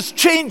Jesus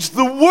changed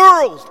the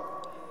world.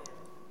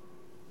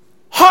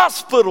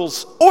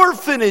 Hospitals,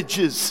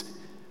 orphanages,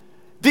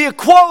 the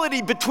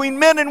equality between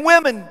men and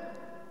women.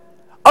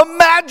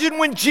 Imagine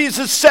when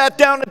Jesus sat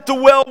down at the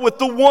well with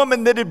the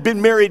woman that had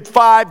been married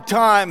 5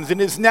 times and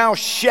is now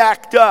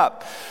shacked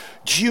up.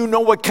 Do you know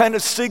what kind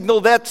of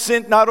signal that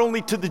sent not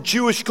only to the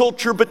Jewish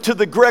culture but to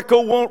the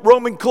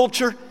Greco-Roman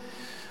culture?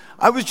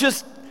 I was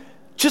just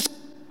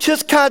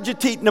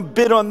cogitating a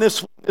bit on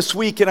this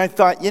week, and I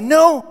thought, you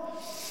know,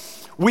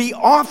 we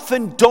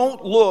often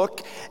don't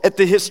look at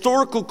the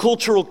historical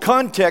cultural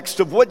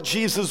context of what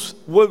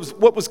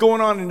was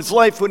going on in his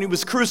life when he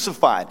was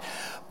crucified.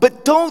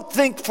 But don't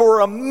think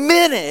for a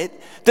minute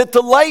that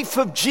the life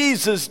of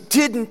Jesus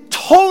didn't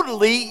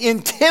totally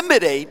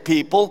intimidate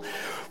people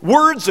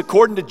Words,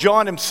 according to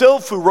John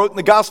himself, who wrote in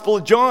the Gospel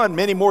of John,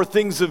 many more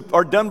things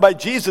are done by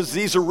Jesus.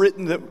 These are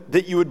written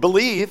that you would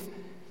believe.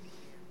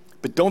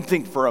 But don't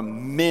think for a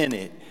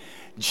minute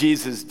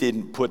Jesus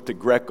didn't put the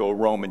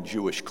Greco-Roman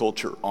Jewish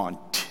culture on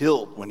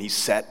tilt when he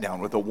sat down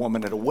with a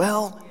woman at a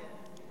well.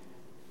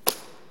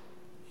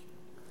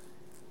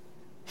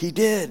 He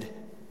did.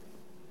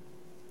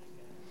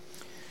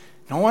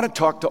 Now, I want to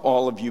talk to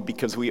all of you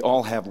because we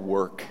all have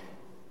work.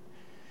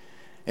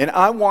 And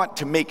I want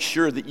to make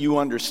sure that you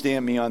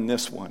understand me on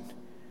this one.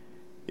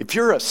 If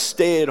you're a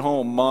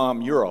stay-at-home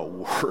mom, you're a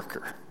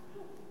worker.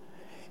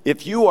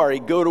 If you are a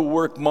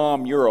go-to-work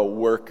mom, you're a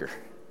worker.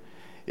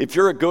 If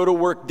you're a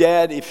go-to-work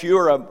dad, if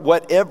you're a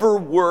whatever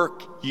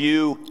work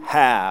you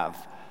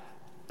have,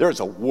 there's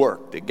a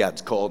work that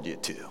God's called you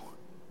to.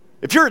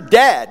 If you're a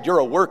dad, you're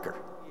a worker.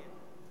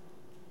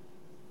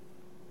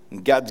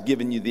 And God's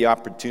given you the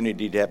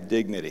opportunity to have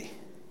dignity.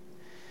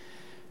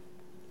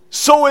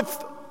 So if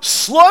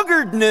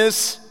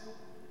sluggardness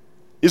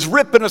is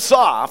ripping us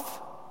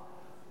off,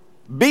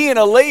 being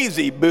a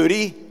lazy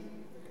booty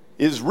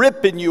is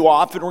ripping you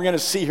off, and we're going to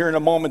see here in a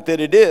moment that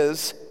it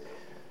is.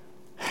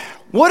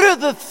 What are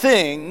the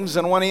things,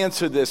 and I want to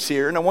answer this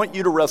here, and I want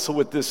you to wrestle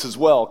with this as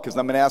well, because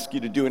I'm going to ask you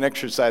to do an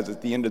exercise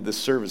at the end of this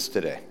service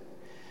today.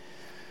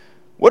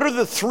 What are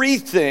the 3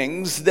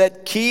 things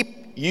that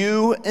keep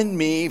you and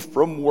me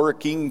from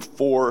working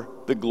for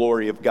the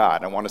glory of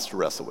God? I want us to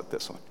wrestle with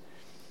this one.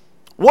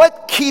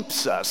 What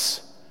keeps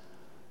us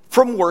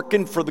from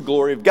working for the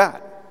glory of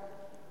God?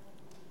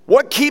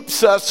 What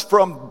keeps us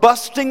from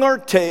busting our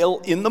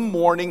tail in the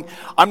morning?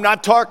 I'm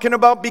not talking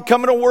about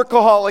becoming a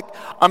workaholic.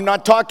 I'm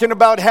not talking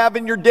about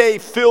having your day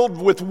filled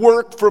with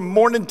work from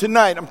morning to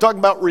night. I'm talking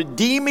about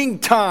redeeming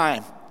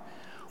time.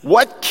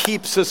 What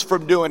keeps us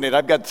from doing it?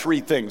 I've got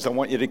 3 things I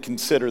want you to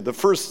consider. The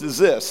first is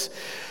this: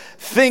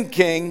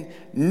 thinking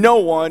no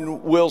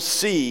one will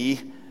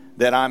see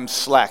that I'm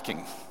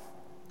slacking.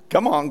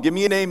 Come on, give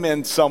me an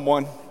amen,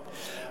 someone.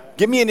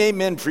 Give me an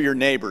amen for your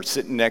neighbor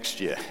sitting next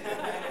to you.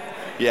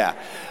 Yeah.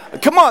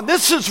 Come on,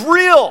 this is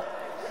real.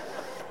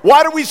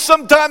 Why do we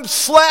sometimes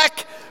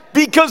slack?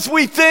 Because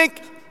we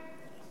think,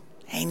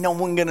 ain't no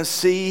one gonna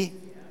see.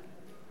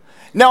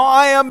 Now,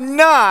 I am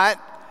not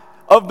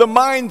of the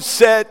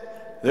mindset,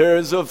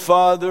 there's a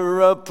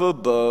Father up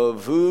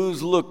above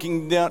who's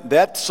looking down.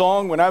 That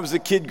song, when I was a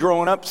kid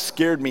growing up,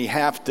 scared me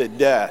half to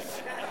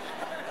death.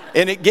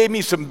 And it gave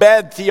me some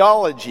bad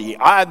theology.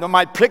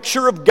 My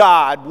picture of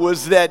God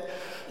was that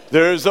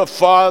there's a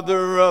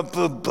Father up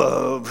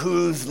above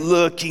who's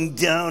looking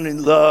down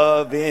in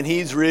love, and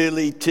he's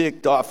really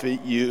ticked off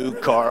at you,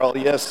 Carl.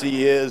 Yes,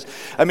 he is.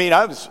 I mean,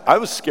 I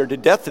was scared to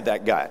death of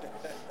that guy.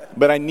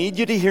 But I need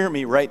you to hear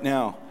me right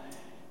now.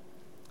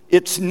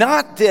 It's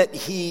not that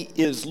he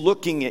is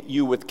looking at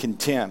you with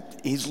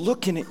contempt. He's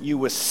looking at you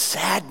with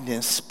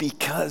sadness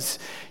because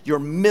you're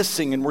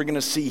missing, and we're going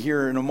to see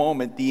here in a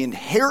moment, the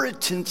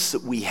inheritance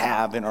that we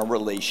have in our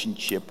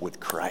relationship with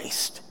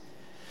Christ.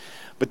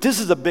 But this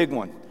is a big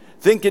one.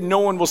 Thinking no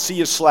one will see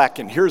you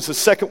slacking. Here's the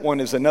second one,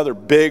 is another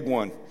big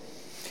one.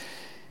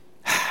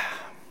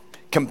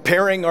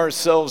 Comparing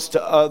ourselves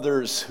to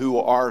others who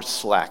are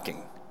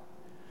slacking.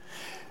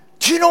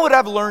 Do you know what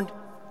I've learned?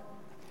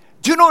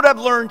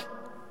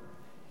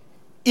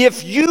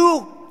 If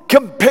you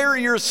compare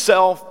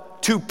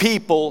yourself to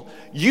people,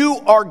 you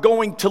are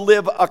going to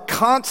live a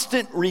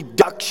constant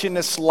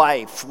reductionist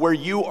life where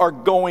you are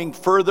going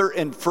further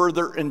and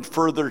further and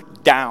further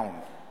down.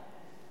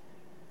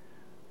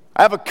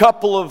 I have a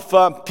couple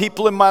of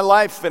people in my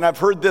life, and I've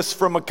heard this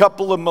from a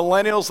couple of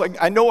millennials.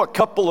 I know a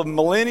couple of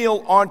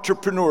millennial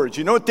entrepreneurs.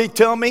 You know what they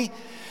tell me?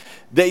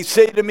 They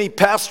say to me,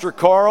 Pastor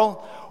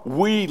Carl,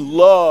 we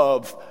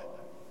love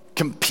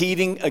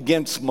competing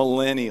against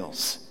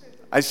millennials.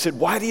 I said,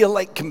 why do you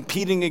like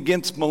competing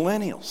against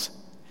millennials?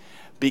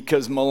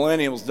 Because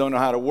millennials don't know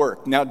how to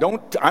work. Now,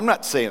 I'm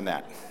not saying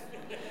that.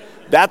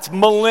 That's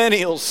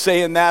millennials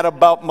saying that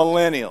about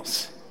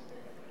millennials.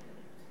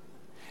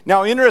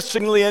 Now,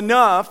 interestingly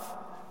enough,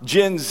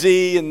 Gen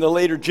Z and the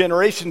later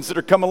generations that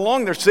are coming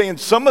along, they're saying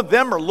some of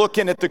them are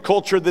looking at the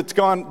culture that's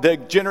gone, the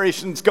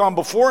generation's gone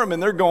before them,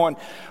 and they're going,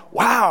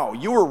 wow,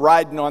 you were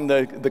riding on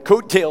the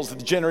coattails of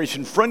the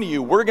generation in front of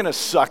you. We're going to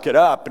suck it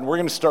up, and we're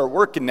going to start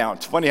working now.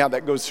 It's funny how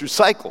that goes through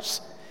cycles.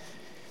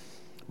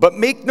 But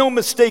make no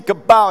mistake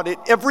about it,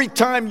 every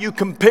time you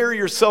compare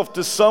yourself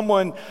to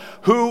someone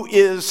who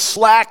is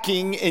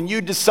slacking and you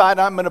decide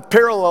I'm going to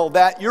parallel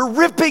that, you're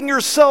ripping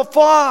yourself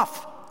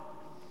off.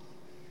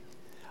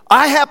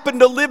 I happen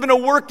to live in a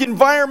work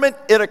environment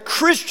at a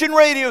Christian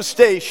radio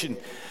station,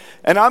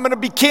 and I'm going to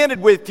be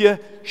candid with you.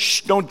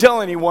 Shh, don't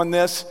tell anyone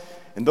this.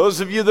 And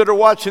those of you that are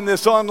watching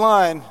this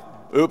online,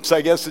 oops,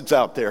 I guess it's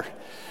out there.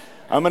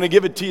 I'm going to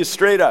give it to you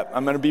straight up.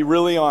 I'm going to be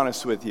really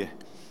honest with you.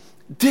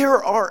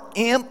 There are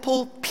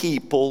ample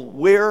people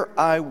where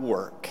I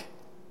work.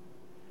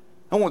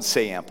 I won't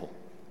say ample.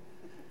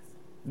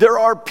 There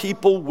are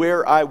people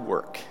where I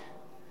work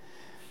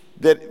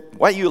that,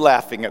 why are you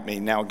laughing at me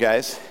now,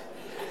 guys?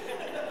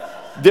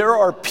 There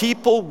are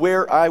people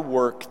where I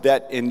work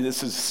that, and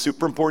this is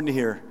super important to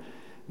hear,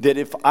 that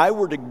if I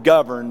were to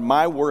govern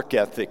my work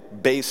ethic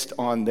based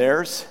on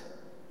theirs,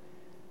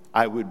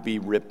 I would be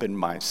ripping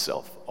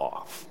myself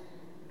off.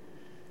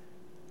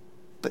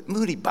 But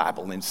Moody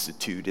Bible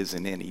Institute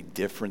isn't any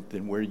different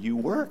than where you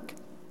work.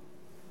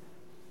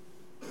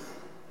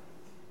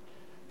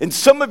 And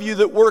some of you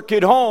that work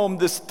at home,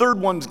 this third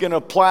one's going to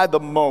apply the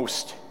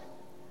most.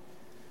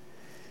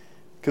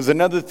 Because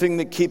another thing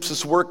that keeps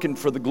us working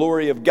for the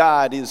glory of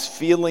God is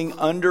feeling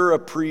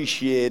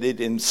underappreciated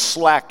and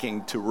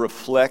slacking to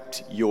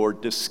reflect your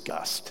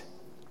disgust.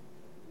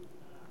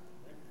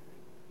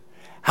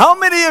 How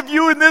many of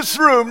you in this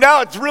room,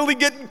 now it's really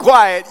getting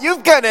quiet,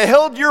 you've kind of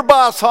held your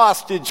boss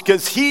hostage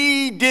because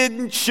he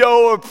didn't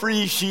show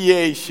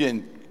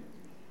appreciation?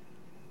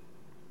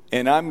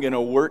 And I'm going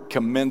to work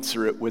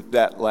commensurate with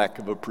that lack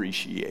of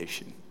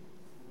appreciation.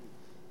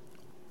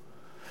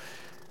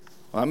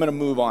 Well, I'm going to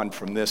move on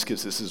from this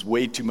because this is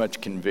way too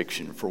much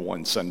conviction for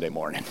one Sunday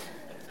morning.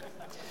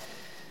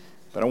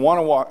 But I want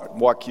to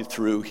walk you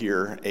through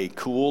here a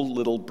cool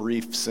little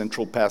brief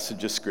central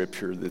passage of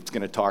Scripture that's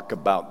going to talk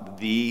about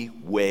the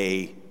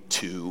way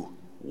to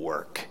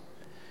work.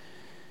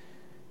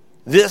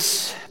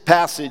 This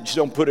passage,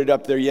 don't put it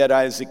up there yet,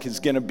 Isaac,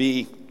 is going to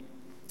be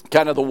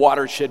kind of the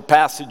watershed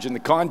passage in the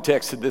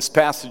context of this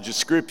passage of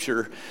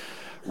Scripture,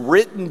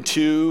 written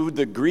to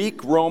the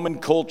Greek-Roman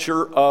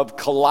culture of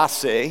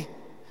Colossae,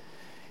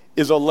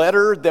 is a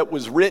letter that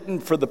was written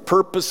for the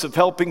purpose of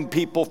helping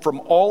people from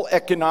all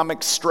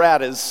economic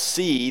stratas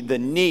see the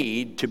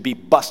need to be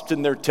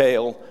busting their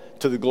tail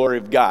to the glory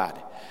of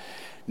God.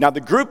 Now, the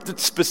group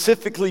that's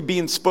specifically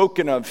being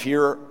spoken of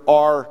here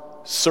are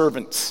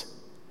servants.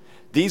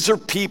 These are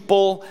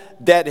people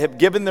that have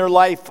given their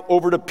life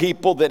over to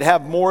people that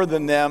have more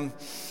than them.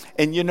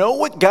 And you know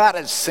what God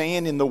is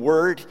saying in the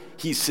Word?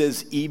 He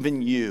says,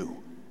 even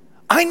you.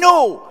 I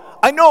know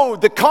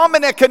the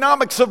common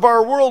economics of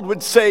our world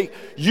would say,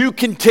 you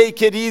can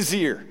take it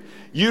easier.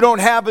 You don't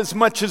have as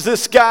much as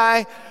this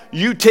guy,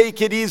 you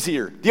take it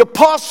easier. The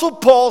Apostle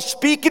Paul,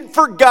 speaking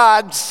for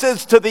God,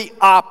 says to the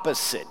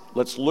opposite.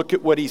 Let's look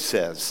at what he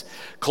says.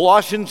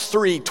 Colossians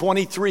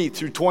 3:23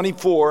 through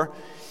 24.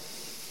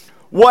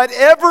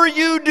 Whatever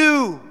you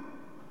do,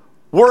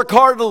 work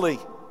heartily,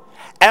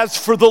 as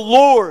for the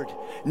Lord,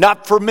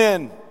 not for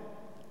men,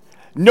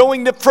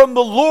 knowing that from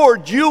the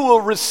Lord you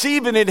will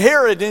receive an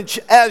inheritance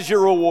as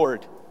your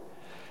reward.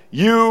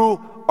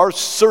 You are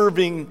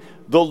serving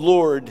the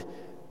Lord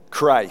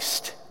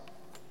Christ.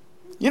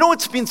 You know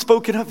what's being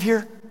spoken of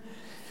here?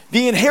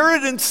 The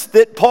inheritance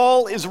that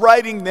Paul is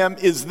writing them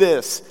is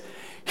this.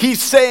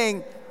 He's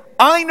saying,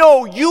 I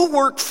know you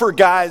work for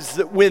guys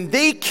that when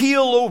they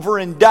keel over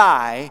and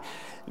die,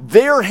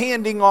 they're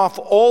handing off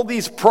all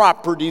these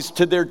properties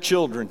to their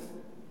children.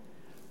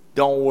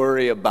 Don't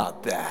worry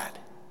about that.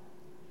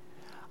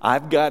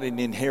 I've got an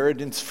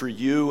inheritance for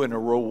you and a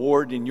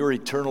reward in your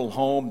eternal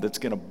home that's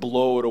going to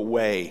blow it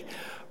away.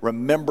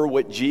 Remember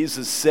what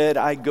Jesus said,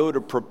 I go to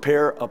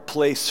prepare a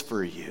place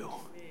for you.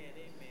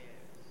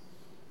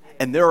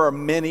 And there are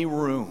many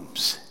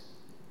rooms,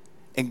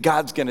 and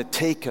God's going to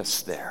take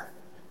us there.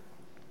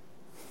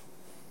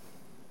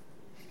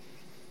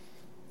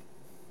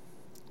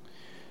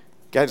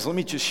 Guys, let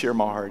me just share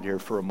my heart here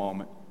for a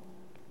moment.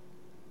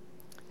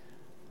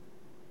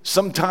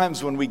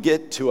 Sometimes when we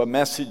get to a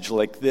message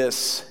like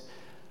this,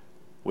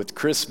 with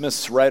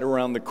Christmas right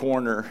around the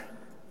corner,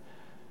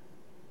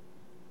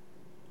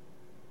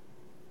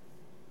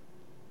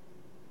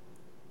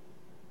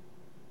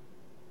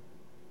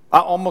 I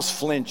almost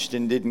flinched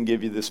and didn't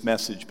give you this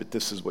message, but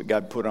this is what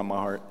God put on my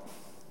heart.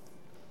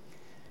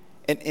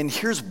 And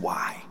here's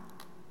why.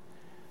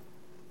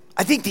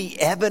 I think the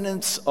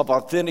evidence of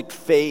authentic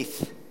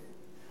faith,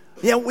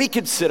 we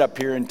could sit up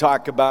here and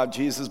talk about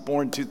Jesus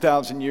born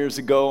 2,000 years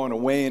ago and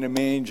away in a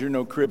manger,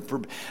 no crib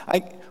for...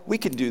 we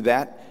can do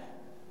that.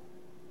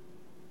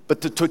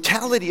 But the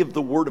totality of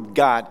the Word of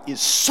God is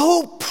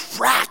so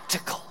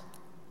practical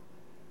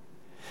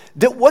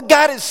that what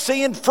God is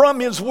saying from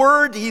His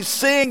Word, He's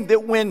saying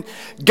that when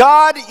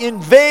God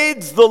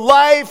invades the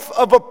life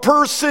of a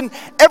person,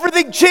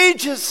 everything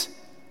changes.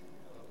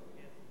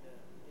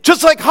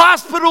 Just like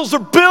hospitals are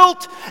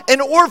built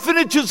and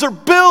orphanages are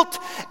built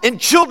and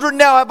children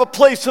now have a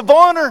place of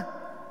honor.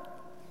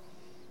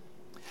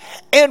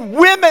 And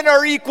women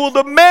are equal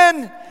to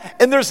men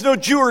and there's no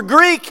Jew or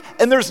Greek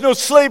and there's no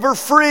slave or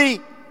free.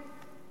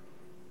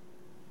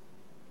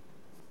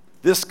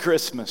 This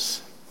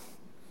Christmas,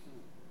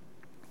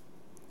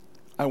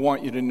 I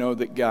want you to know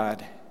that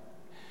God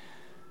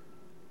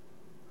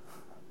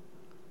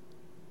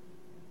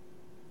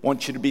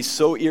wants you to be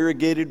so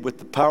irrigated with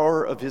the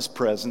power of His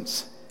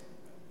presence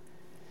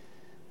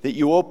that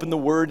you open the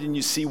Word and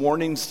you see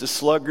warnings to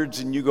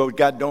sluggards and you go,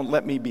 God, don't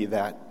let me be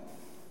that.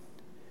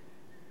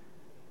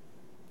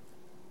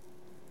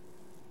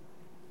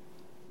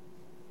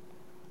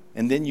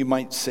 And then you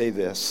might say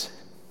this: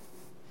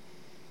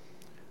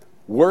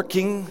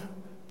 working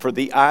for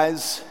the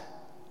eyes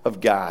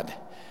of God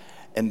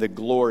and the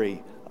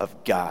glory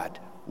of God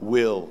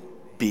will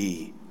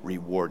be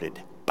rewarded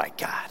by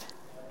God.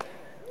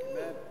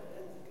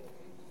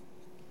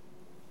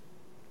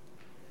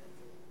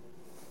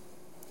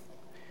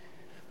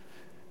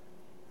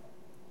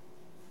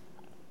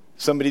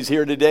 Somebody's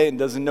here today and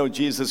doesn't know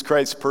Jesus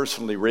Christ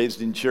personally,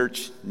 raised in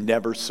church,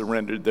 never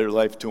surrendered their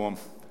life to him.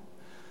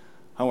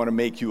 I want to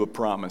make you a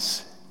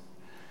promise.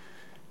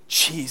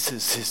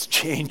 Jesus is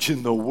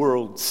changing the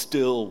world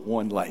still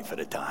one life at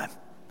a time.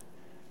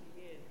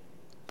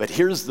 But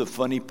here's the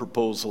funny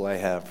proposal I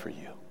have for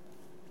you.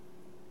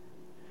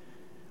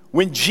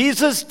 When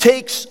Jesus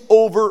takes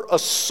over a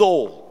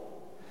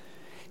soul,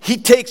 he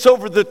takes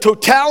over the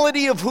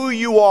totality of who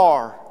you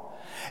are.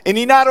 And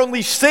he not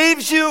only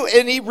saves you,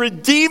 and he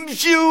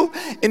redeems you,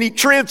 and he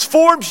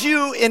transforms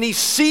you, and he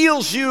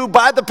seals you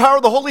by the power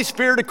of the Holy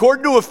Spirit,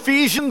 according to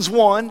Ephesians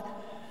 1.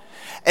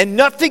 And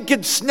nothing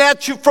can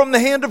snatch you from the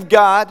hand of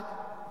God.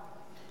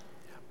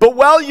 But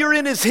while you're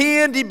in his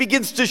hand, he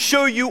begins to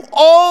show you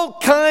all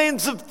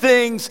kinds of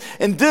things.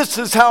 And this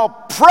is how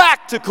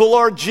practical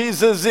our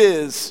Jesus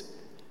is.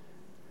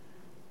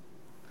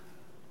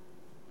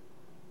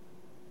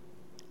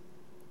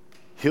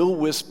 He'll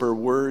whisper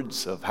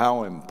words of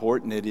how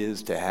important it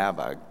is to have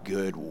a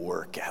good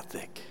work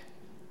ethic.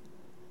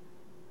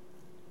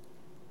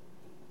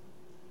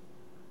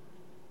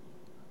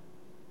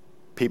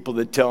 People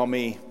that tell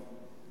me,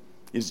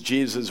 is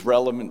Jesus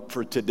relevant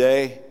for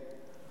today?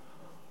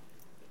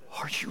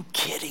 Are you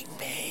kidding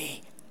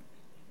me?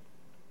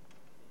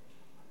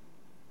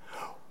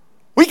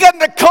 We got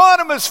an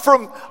economist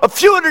from a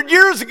few hundred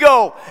years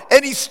ago,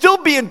 and he's still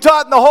being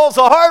taught in the halls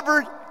of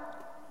Harvard.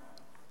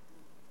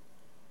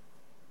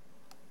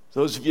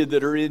 Those of you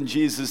that are in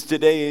Jesus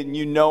today and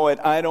you know it,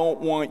 I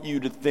don't want you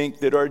to think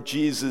that our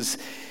Jesus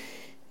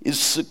is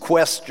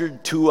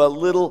sequestered to a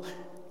little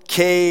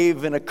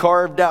cave and a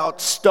carved out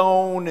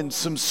stone and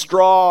some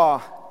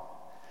straw.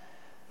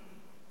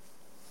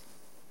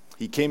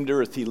 He came to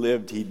earth, he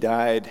lived, he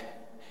died,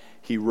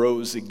 he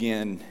rose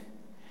again,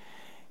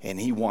 and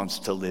he wants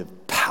to live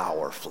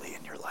powerfully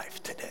in your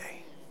life today.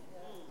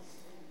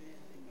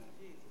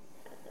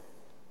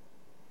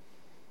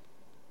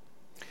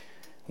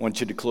 I want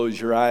you to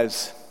close your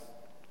eyes.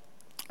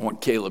 I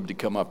want Caleb to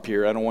come up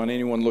here. I don't want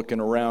anyone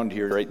looking around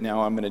here right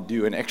now. I'm going to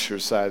do an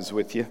exercise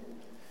with you.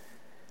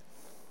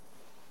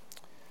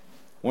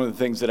 One of the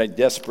things that I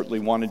desperately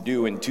want to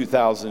do in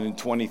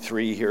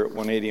 2023 here at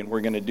 180, and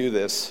we're going to do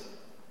this,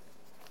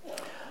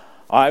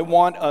 I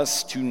want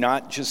us to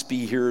not just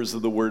be hearers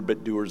of the word,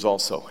 but doers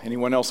also.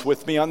 Anyone else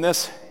with me on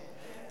this?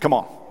 Come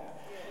on.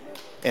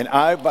 And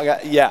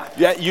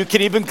yeah, you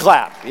can even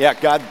clap. Yeah,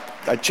 God,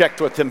 I checked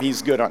with him.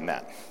 He's good on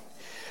that.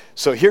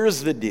 So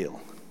here's the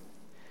deal.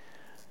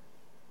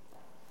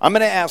 I'm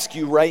going to ask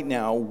you right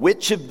now,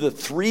 which of the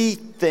three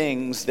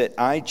things that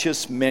I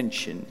just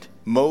mentioned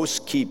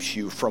most keeps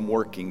you from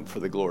working for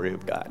the glory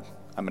of God?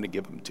 I'm going to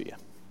give them to you.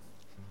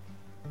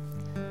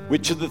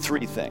 Which of the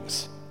three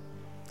things?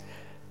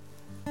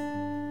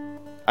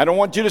 I don't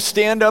want you to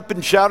stand up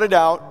and shout it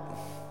out.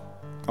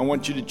 I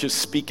want you to just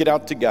speak it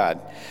out to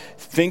God.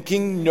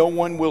 Thinking no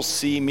one will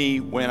see me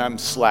when I'm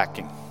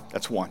slacking.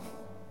 That's one.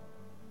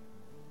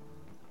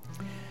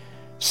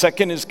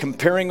 Second is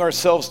comparing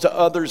ourselves to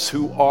others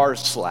who are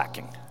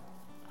slacking.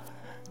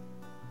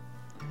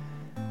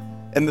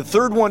 And the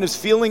third one is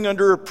feeling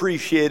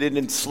underappreciated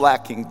and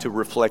slacking to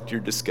reflect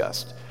your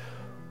disgust.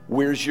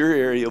 Where's your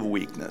area of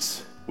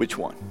weakness? Which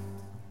one?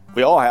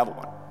 We all have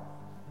one.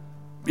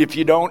 If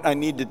you don't, I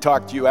need to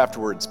talk to you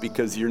afterwards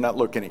because you're not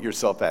looking at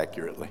yourself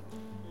accurately.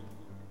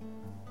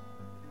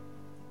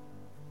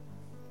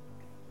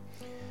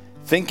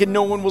 Thinking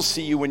no one will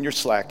see you when you're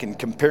slacking,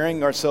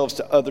 comparing ourselves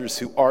to others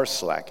who are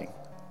slacking,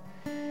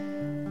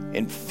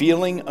 and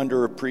feeling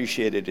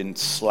underappreciated and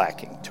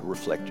slacking to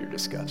reflect your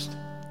disgust.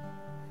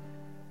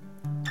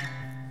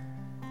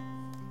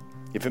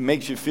 If it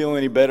makes you feel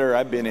any better,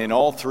 I've been in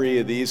all three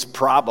of these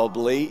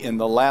probably in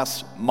the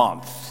last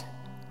month.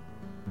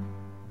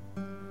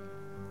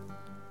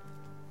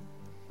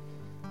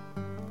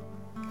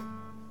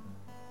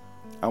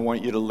 I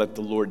want you to let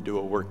the Lord do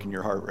a work in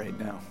your heart right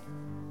now.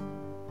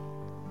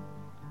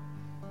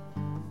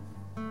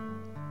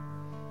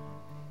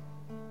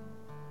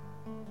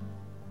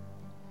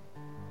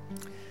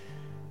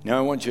 Now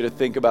I want you to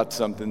think about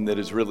something that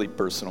is really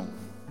personal.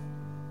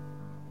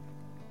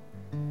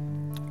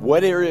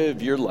 What area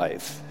of your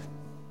life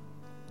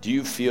do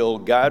you feel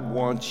God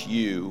wants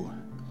you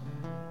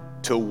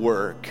to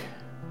work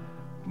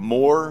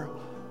more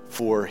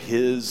for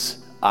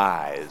his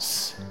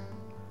eyes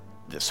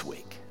this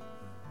week?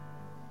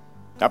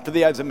 Not for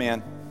the eyes of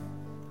man,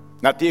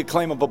 not the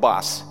acclaim of a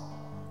boss,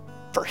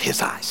 for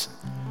his eyes.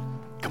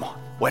 Come on,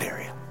 what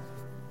area?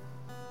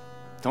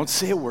 Don't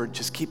say a word,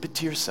 just keep it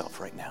to yourself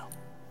right now.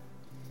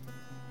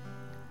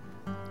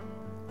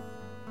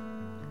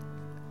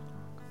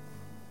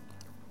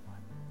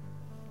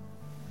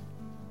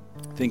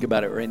 Think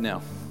about it right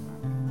now.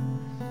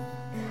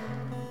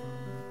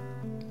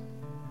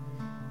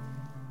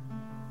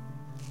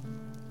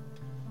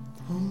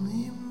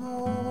 Only a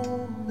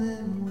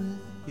moment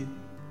with you,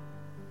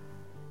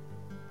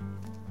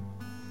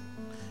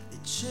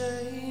 it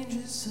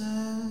changes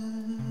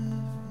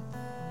everything.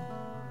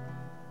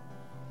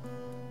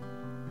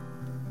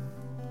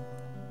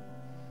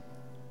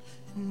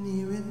 And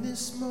here in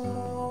this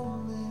moment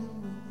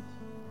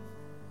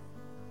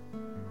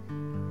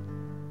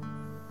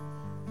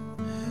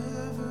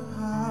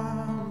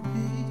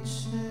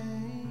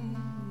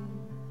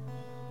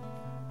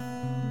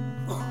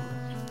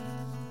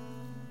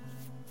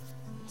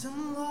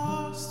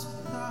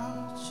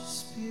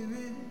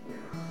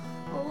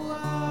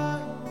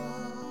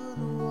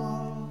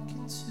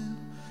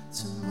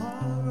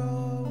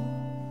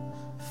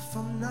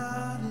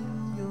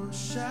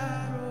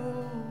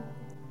shadow,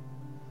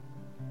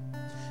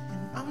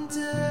 and I'm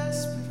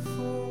desperate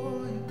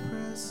for your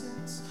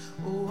presence.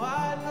 Oh,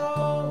 I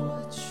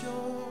know that you're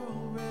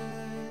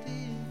already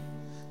in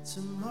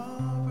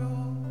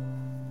tomorrow,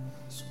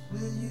 so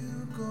where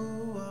you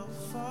go, I'll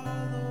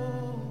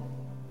follow.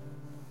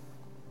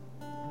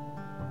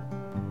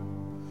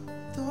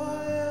 Though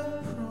I am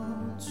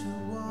prone to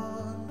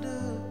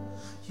wander,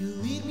 you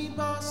lead me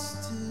by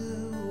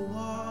still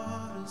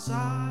waters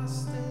I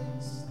stay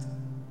still,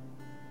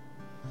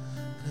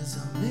 'cause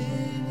I'm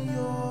in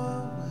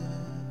your will.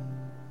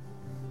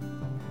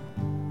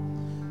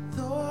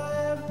 Though I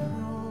am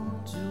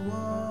prone to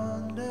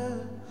wander,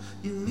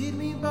 you lead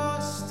me by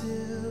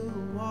still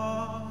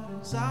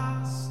waters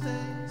I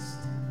stay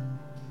still,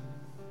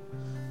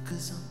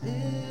 'cause I'm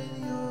in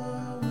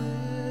your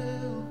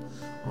will.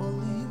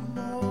 Only a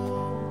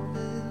moment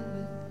with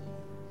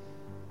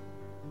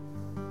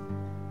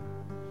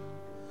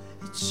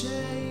you, it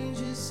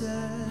changes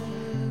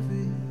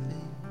everything.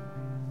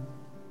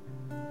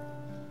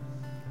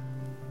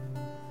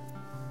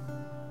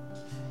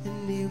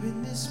 And here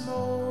in this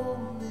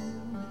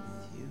moment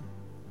with you,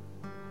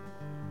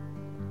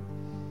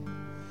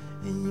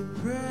 in your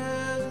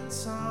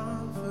presence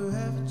I'm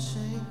forever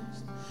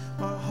changed.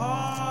 My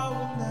heart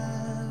will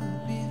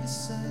never be the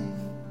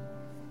same.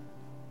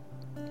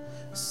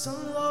 'Cause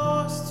I'm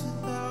lost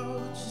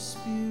without your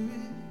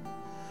spirit.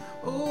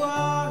 Oh,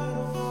 I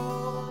don't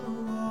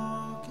wanna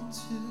walk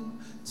into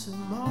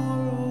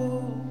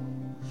tomorrow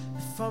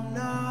if I'm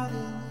not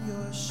in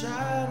your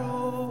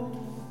shadow.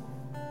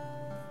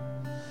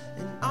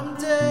 And I'm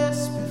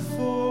desperate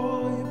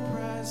for your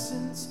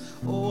presence.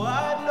 Oh,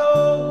 I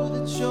know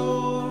that you're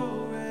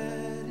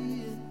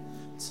already in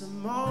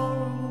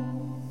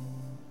tomorrow.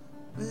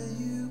 Where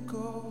you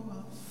go,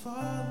 I'll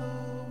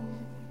follow.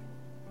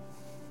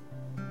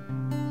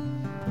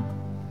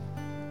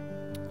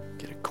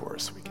 Get a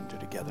chorus we can do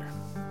together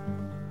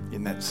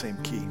in that same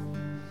key.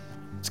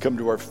 Let's come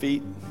to our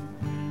feet.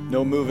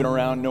 No moving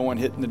around, no one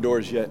hitting the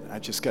doors yet. I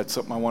just got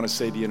something I want to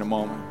say to you in a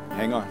moment.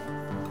 Hang on.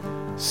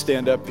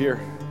 Stand up here.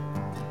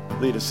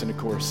 Lead us in a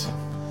chorus.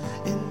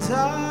 And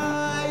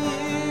I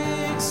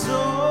exalt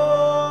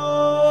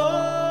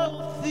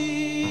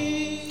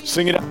thee.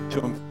 Sing it out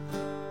to him.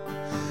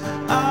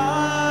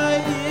 I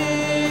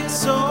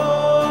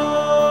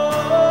exalt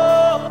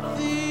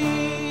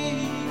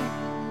thee.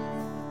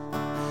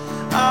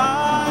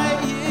 I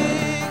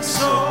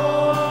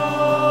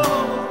exalt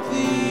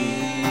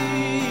thee.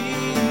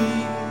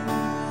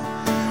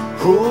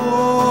 Oh,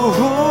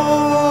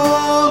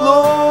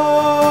 Lord,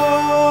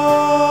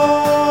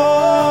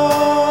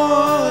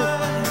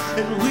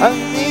 And I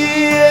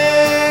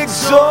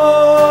exalt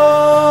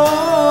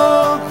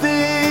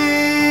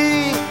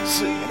thee.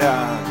 Sing it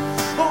out.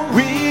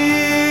 We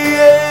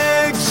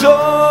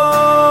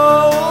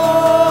exalt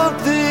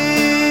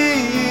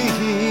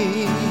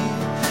thee,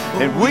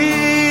 and we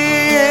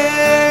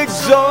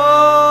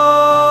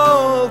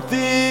exalt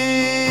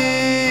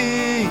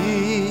thee.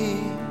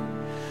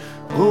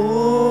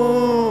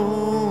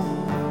 Oh,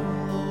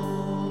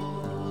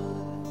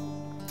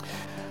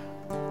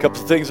 a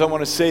couple of things I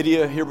want to say to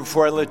you here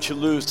before I let you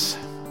loose.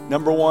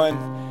 Number one,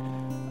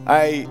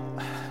 I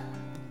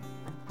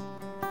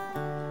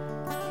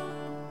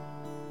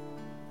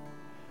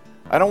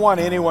don't want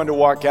anyone to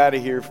walk out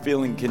of here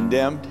feeling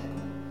condemned.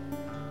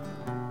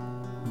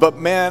 But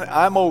man,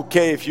 I'm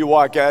okay if you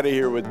walk out of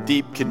here with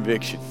deep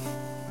conviction.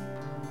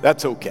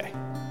 That's okay.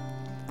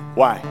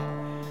 Why?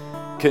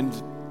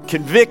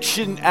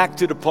 Conviction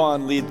acted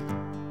upon lead.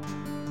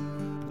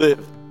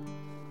 Live.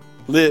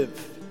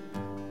 Live.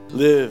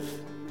 Live.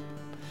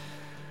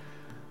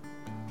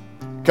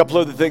 A couple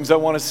other things I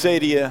want to say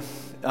to you.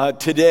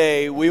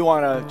 Today, we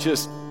want to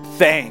just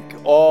thank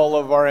all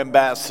of our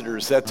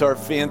ambassadors. That's our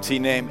fancy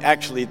name.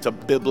 Actually, it's a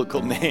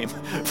biblical name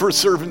for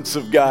servants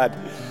of God.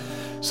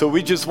 So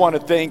we just want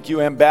to thank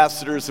you,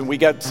 ambassadors, and we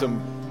got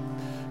some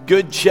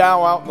good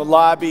chow out in the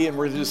lobby, and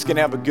we're just going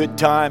to have a good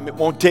time. It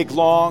won't take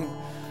long,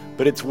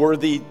 but it's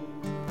worthy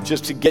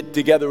just to get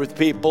together with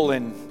people,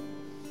 and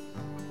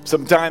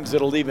sometimes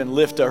it'll even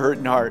lift a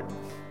hurting heart.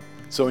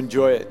 So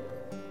enjoy it.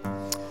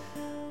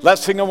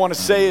 Last thing I want to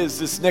say is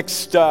this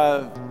next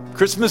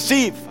Christmas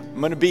Eve, I'm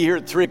going to be here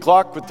at 3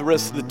 o'clock with the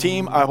rest of the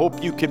team. I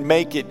hope you can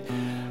make it.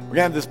 We're going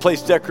to have this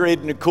place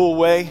decorated in a cool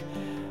way.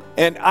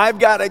 And I've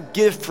got a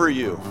gift for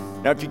you.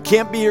 Now, if you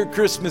can't be here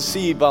Christmas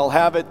Eve, I'll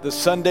have it the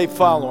Sunday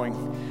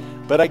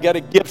following. But I got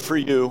a gift for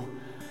you.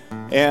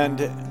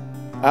 And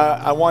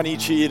I want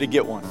each of you to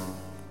get one.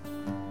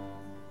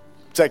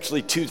 It's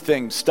actually 2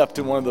 things stuffed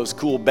in one of those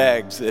cool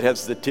bags that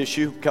has the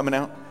tissue coming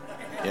out.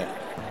 Yeah.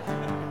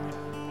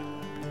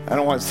 I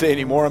don't want to say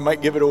any more. I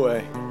might give it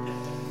away.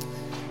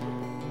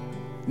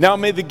 Now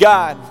may the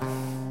God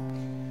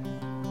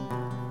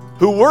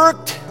who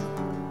worked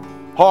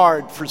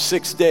hard for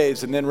 6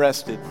 days and then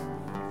rested,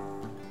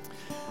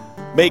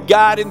 may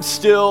God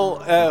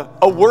instill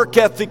a work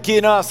ethic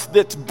in us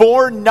that's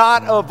born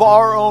not of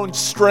our own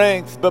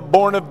strength, but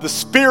born of the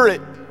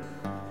Spirit.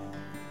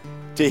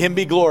 To Him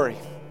be glory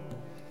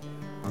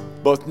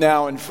both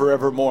now and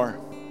forevermore.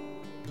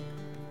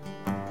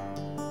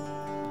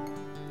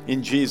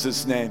 In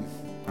Jesus' name,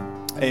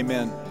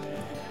 amen.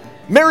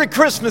 Merry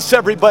Christmas,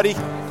 everybody.